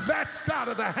 snatched out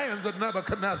of the hands of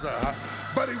Nebuchadnezzar,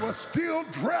 but he was still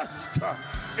dressed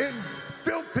in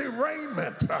filthy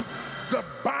raiment. The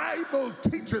Bible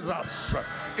teaches us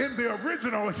in the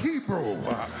original Hebrew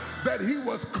that he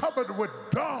was covered with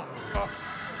dung.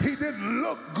 He didn't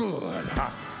look good.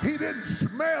 He didn't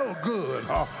smell good.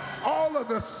 All of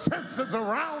the senses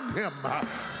around him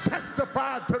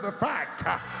testified to the fact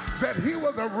that he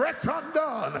was a wretch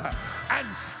undone,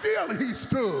 and still he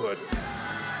stood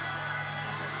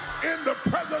in the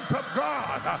presence of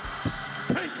God,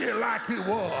 stinky like he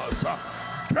was,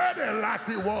 dirty like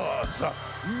he was,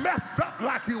 messed up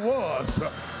like he was,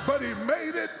 but he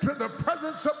made it to the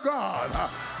presence of God.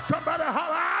 Somebody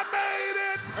holler, I made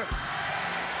it.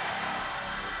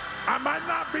 I might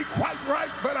not be quite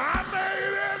right, but I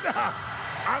made it.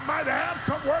 I might have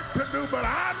some work to do, but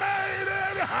I made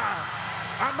it.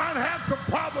 I might have some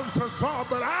problems to solve,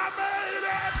 but I made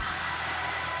it.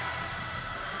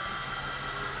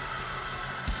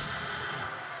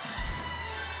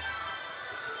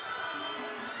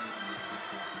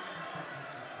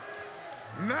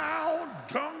 Now,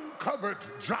 dung-covered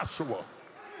Joshua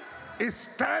is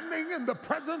standing in the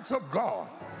presence of God,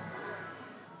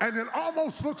 and it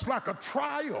almost looks like a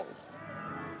trial,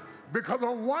 because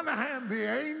on one hand,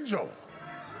 the angel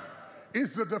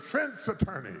is the defense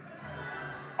attorney.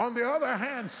 On the other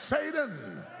hand,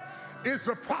 Satan is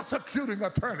the prosecuting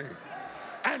attorney,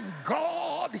 and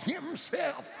God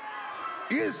himself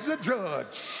is the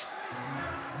judge.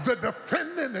 The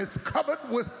defendant is covered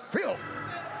with filth.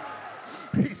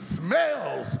 He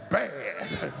smells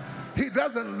bad. He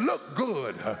doesn't look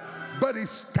good, but he's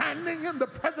standing in the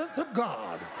presence of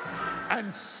God,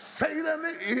 and Satan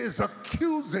is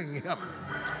accusing him,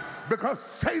 because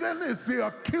Satan is the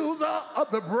accuser of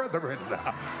the brethren.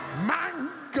 My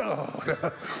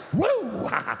God, woo,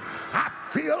 I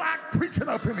feel like preaching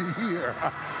up in here.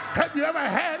 Have you ever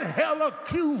had hell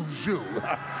accuse you?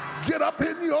 Get up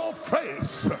in your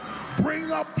face,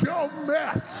 bring up your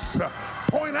mess,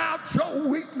 point out your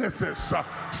weaknesses,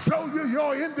 show you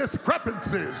your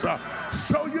indiscrepancies,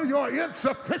 show you your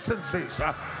insufficiencies.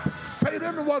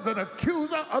 Satan was an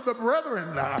accuser of the brethren,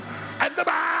 and the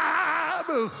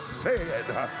Bible said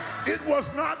it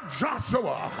was not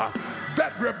Joshua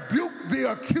that rebuked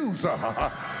the accuser,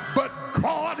 but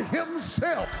God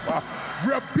himself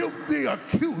rebuked the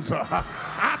accuser.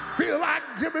 I feel like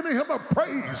giving him a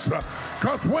praise,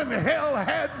 because when hell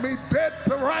had me dead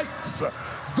to rights,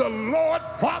 the Lord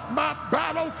fought my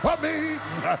battle for me.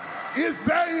 Is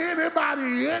there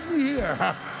anybody in here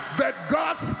that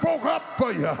God spoke up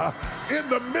for you in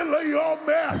the middle of your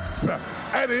mess?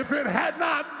 And if it had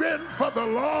not been for the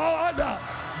Lord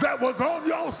that was on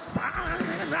your side,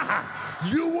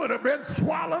 you would have been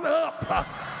swallowed up.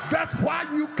 That's why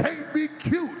you can't be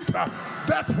cute.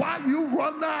 That's why you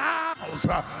run the aisles.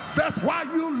 That's why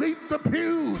you leap the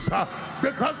pews,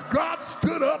 because God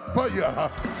stood up for you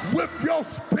with your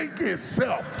stinky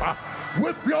self,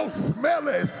 with your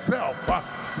smelly self,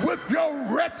 with your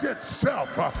wretched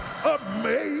self.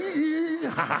 Amazing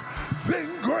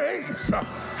grace,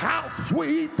 how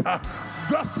sweet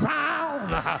the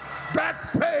sound that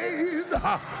saved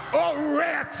a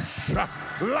wretch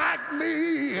like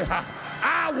me.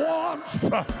 I once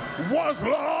was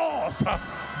lost,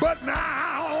 but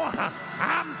now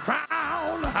I'm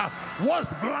found.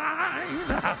 Was blind,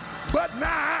 but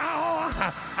now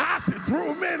I see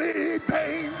through many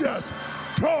dangers,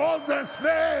 toils and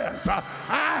snares.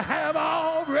 I have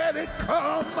already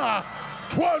come.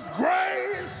 'Twas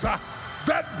grace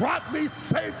that brought me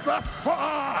safe thus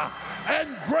far,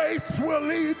 and grace will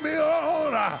lead me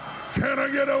on. Can I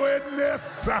get a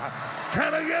witness?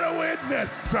 Can I get a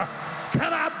witness?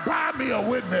 Can I buy me a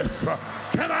witness?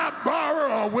 Can I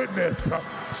borrow a witness?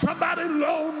 Somebody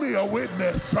loan me a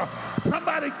witness.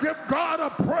 Somebody give God a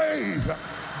praise.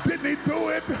 Didn't he do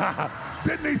it?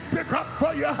 Didn't he stick up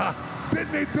for you?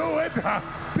 Didn't he do it?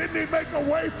 Didn't he make a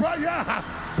way for you?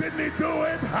 Didn't he do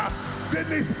it?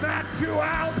 Didn't he snatch you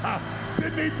out?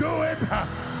 Didn't he do it?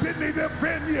 Didn't he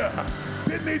defend you?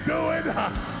 Didn't he do it?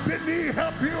 Didn't he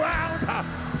help you out?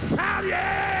 Shout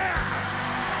yeah!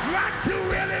 Like you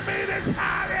really mean it,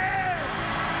 shout it!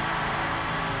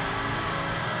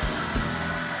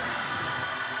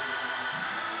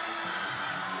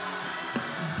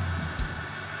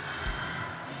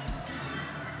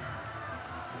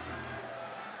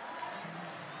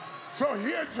 So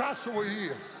here Joshua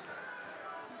is,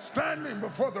 standing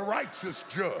before the righteous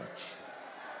judge.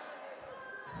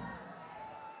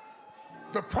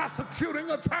 The prosecuting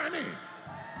attorney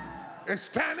is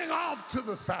standing off to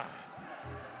the side.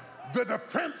 The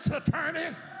defense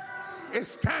attorney is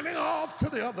standing off to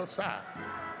the other side.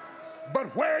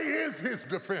 But where is his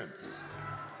defense?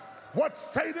 What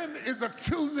Satan is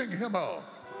accusing him of,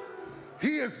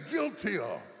 he is guilty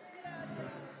of.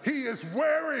 He is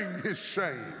wearing his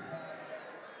shame.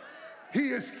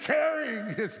 He is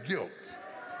carrying his guilt.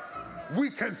 We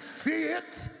can see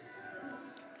it,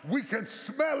 we can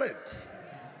smell it,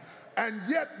 and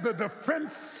yet the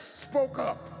defense spoke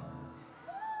up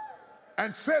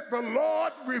and said, "The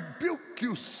Lord rebuke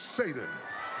you, Satan.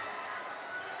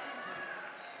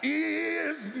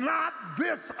 Is not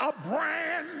this a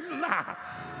brand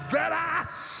that I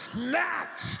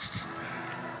snatched?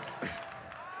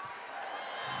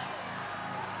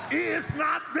 Is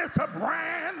not this a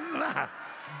brand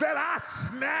that I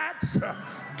snatched?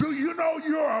 Do you know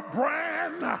you're a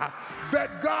brand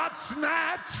that God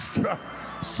snatched?"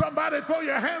 Somebody throw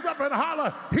your hands up and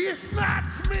holler, "He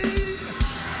snatched me."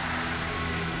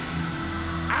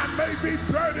 I may be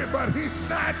dirty, but he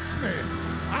snatched me.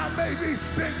 I may be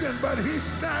stinking, but he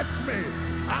snatched me.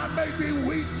 I may be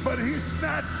weak, but he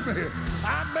snatched me.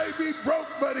 I may be broke,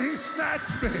 but he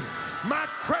snatched me. My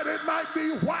credit might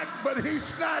be whack, but he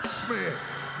snatched me.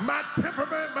 My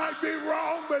temperament might be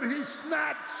wrong, but he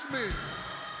snatched me.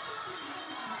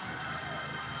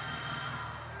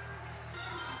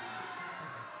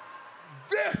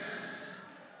 This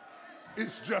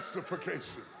is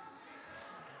justification.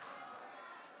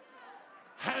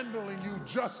 Handling you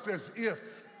just as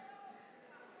if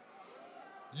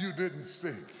you didn't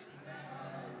stink.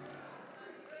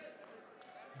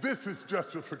 This is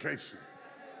justification.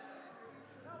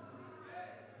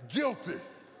 Guilty.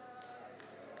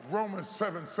 Romans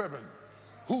 7:7.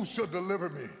 Who shall deliver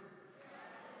me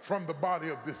from the body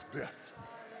of this death?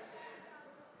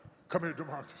 Come here,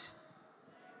 DeMarcus.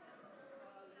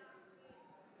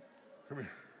 Come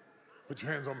here. Put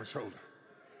your hands on my shoulder.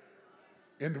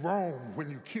 In Rome, when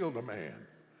you killed a man,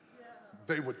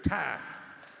 they would tie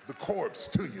the corpse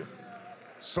to you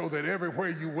so that everywhere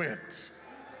you went,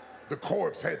 the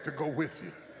corpse had to go with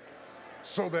you.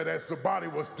 So that as the body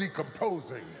was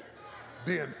decomposing,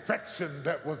 the infection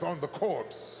that was on the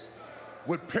corpse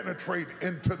would penetrate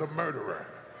into the murderer.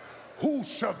 Who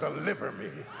shall deliver me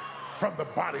from the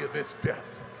body of this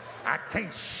death? I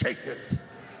can't shake it.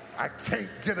 I can't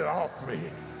get it off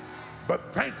me.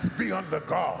 But thanks be unto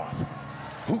God,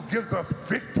 who gives us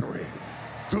victory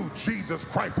through Jesus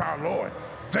Christ our Lord.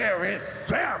 There is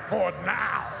therefore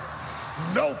now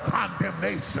no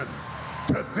condemnation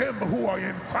to them who are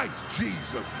in Christ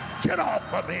Jesus. Get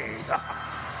off of me.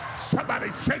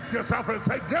 Somebody shake yourself and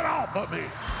say, "Get off of me.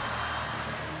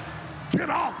 Get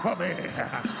off of me."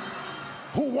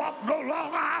 Who walk no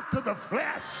longer after the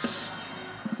flesh,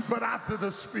 but after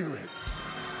the Spirit.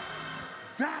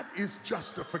 That is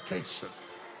justification.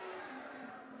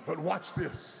 But watch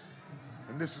this,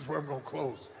 and this is where I'm going to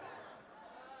close.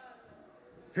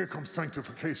 Here comes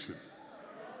sanctification.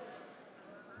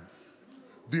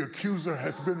 The accuser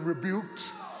has been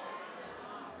rebuked.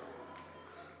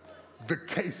 The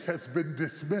case has been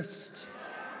dismissed.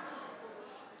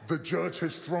 The judge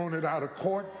has thrown it out of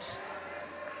court.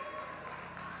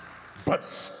 But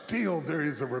still there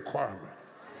is a requirement.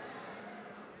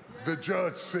 The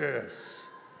judge says,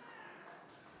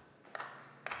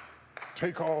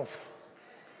 take off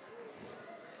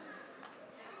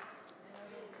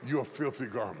your filthy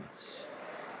garments.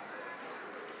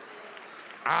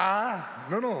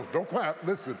 No, don't clap.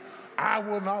 Listen, I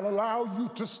will not allow you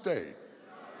to stay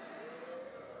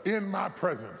in my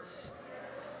presence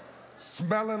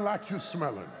smelling like you're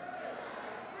smelling.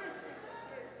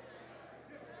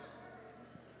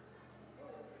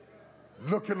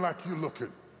 Looking like you're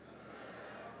looking.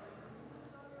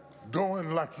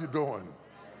 Doing like you're doing.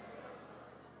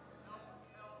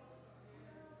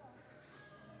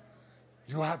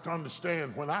 You have to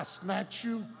understand, when I snatch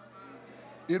you,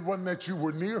 it wasn't that you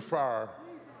were near fire,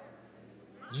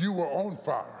 you were on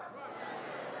fire.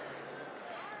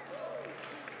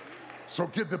 So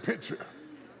get the picture.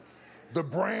 The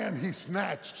brand he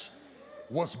snatched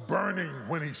was burning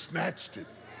when he snatched it.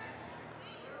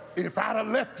 If I'd have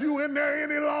left you in there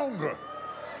any longer,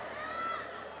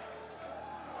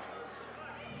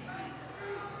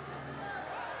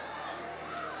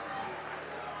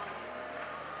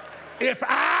 if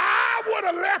I would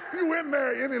have left you in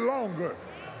there any longer,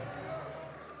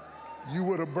 you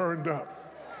would have burned up.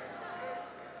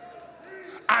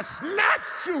 I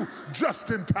snatched you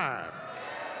just in time.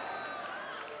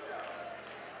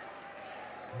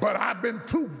 But I've been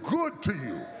too good to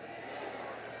you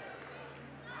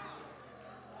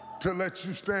to let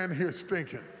you stand here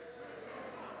stinking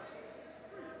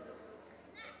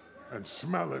and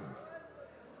smelling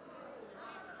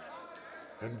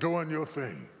and doing your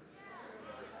thing.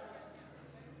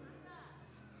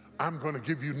 I'm going to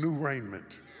give you new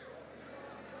raiment,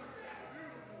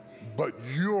 but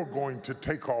you're going to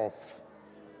take off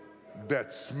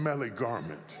that smelly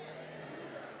garment.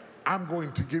 I'm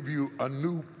going to give you a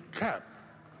new cap,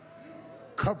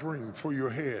 covering for your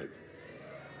head.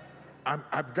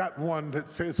 I've got one that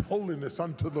says holiness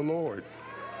unto the Lord.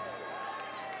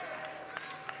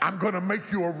 I'm going to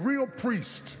make you a real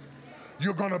priest.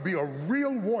 You're going to be a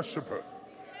real worshiper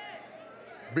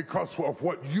because of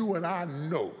what you and I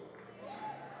know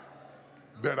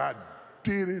that I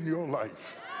did in your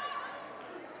life.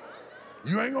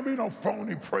 You ain't going to be no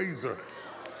phony praiser,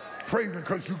 praising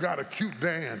because you got a cute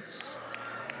dance.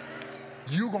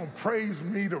 You're going to praise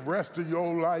me the rest of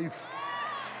your life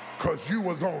because you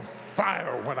was on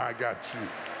fire when I got you.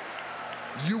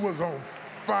 You was on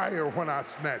fire when I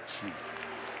snatched you.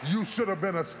 You should have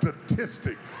been a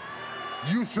statistic.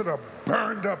 You should have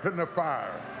burned up in the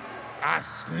fire. I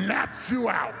snatched you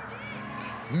out.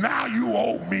 Now you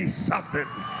owe me something.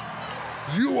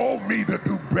 You owe me to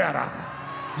do better.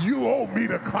 You owe me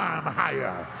to climb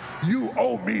higher. You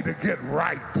owe me to get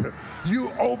right.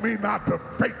 You owe me not to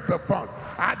fake the funk.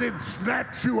 I didn't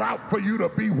snatch you out for you to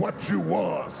be what you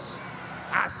was.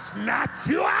 I snatched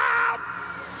you out.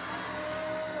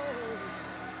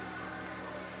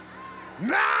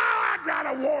 Now I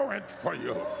got a warrant for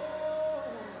you.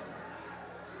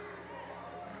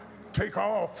 Take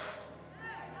off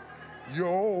your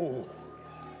old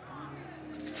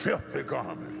filthy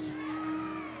garment,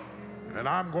 and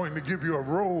I'm going to give you a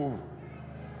robe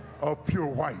of pure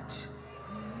white.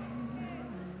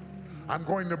 I'm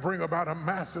going to bring about a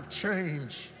massive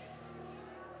change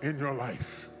in your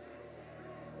life.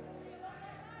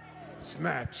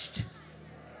 Snatched,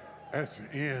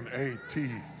 S-N-A-T-C-H-E-D,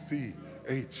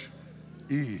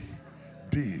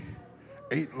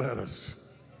 8 letters.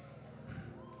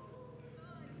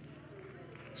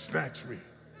 Snatch me.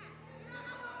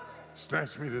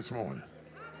 Snatch me this morning.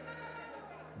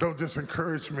 Don't just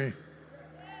encourage me.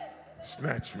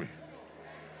 Snatch me.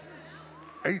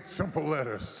 8 simple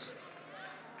letters.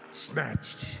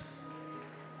 Snatched.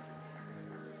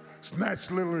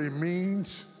 Snatched literally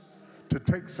means to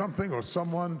take something or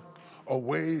someone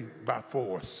away by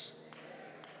force.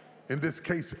 In this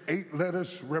case, 8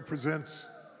 letters represents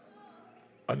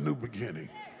a new beginning.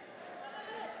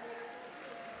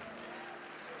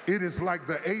 It is like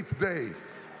the 8th day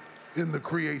in the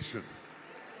creation.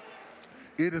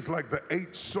 It is like the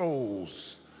 8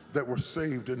 souls that were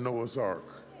saved in Noah's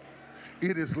Ark.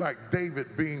 It is like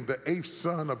David being the 8th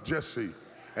son of Jesse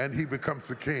and he becomes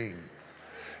the king.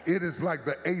 It is like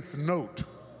the 8th note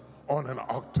on an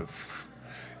octave.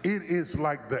 It is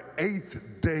like the 8th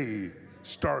day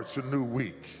starts a new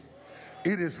week.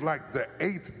 It is like the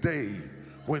 8th day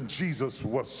when Jesus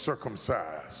was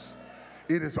circumcised.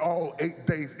 It is all 8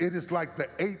 days. It is like the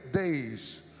 8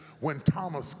 days when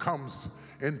Thomas comes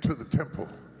into the temple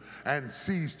and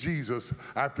sees Jesus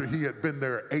after he had been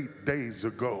there 8 days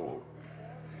ago.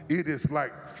 It is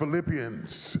like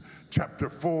Philippians chapter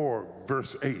 4,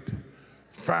 verse 8.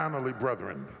 Finally,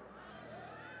 brethren.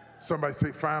 Somebody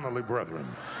say, finally, brethren.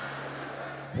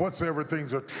 Whatsoever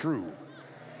things are true,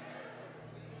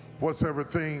 whatsoever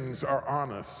things are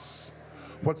honest,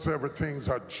 whatsoever things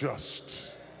are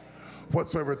just,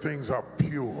 whatsoever things are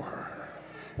pure,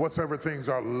 whatsoever things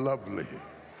are lovely,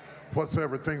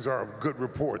 whatsoever things are of good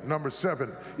report. Number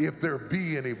 7, if there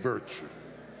be any virtue.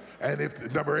 And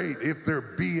number 8, if there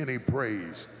be any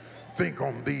praise, think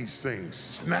on these things.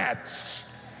 Snatched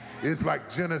is like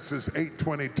Genesis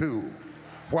 8:22.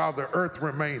 While the earth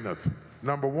remaineth,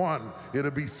 number 1,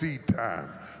 it'll be seed time.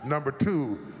 Number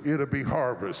 2, it'll be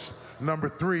harvest. Number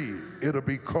 3, it'll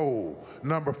be cold.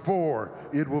 Number 4,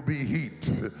 it will be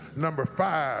heat. Number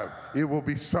 5, it will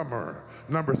be summer.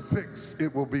 Number 6,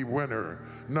 it will be winter.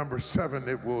 Number 7,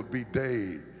 it will be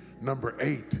day. Number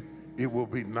 8, it will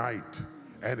be night,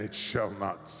 and it shall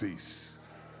not cease.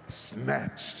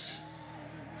 Snatched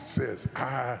says,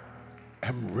 I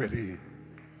am ready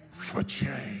for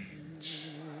change.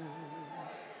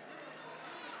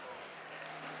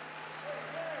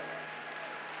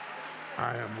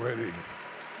 I am ready.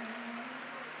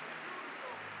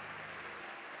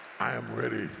 I am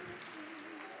ready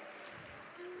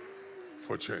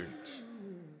for change.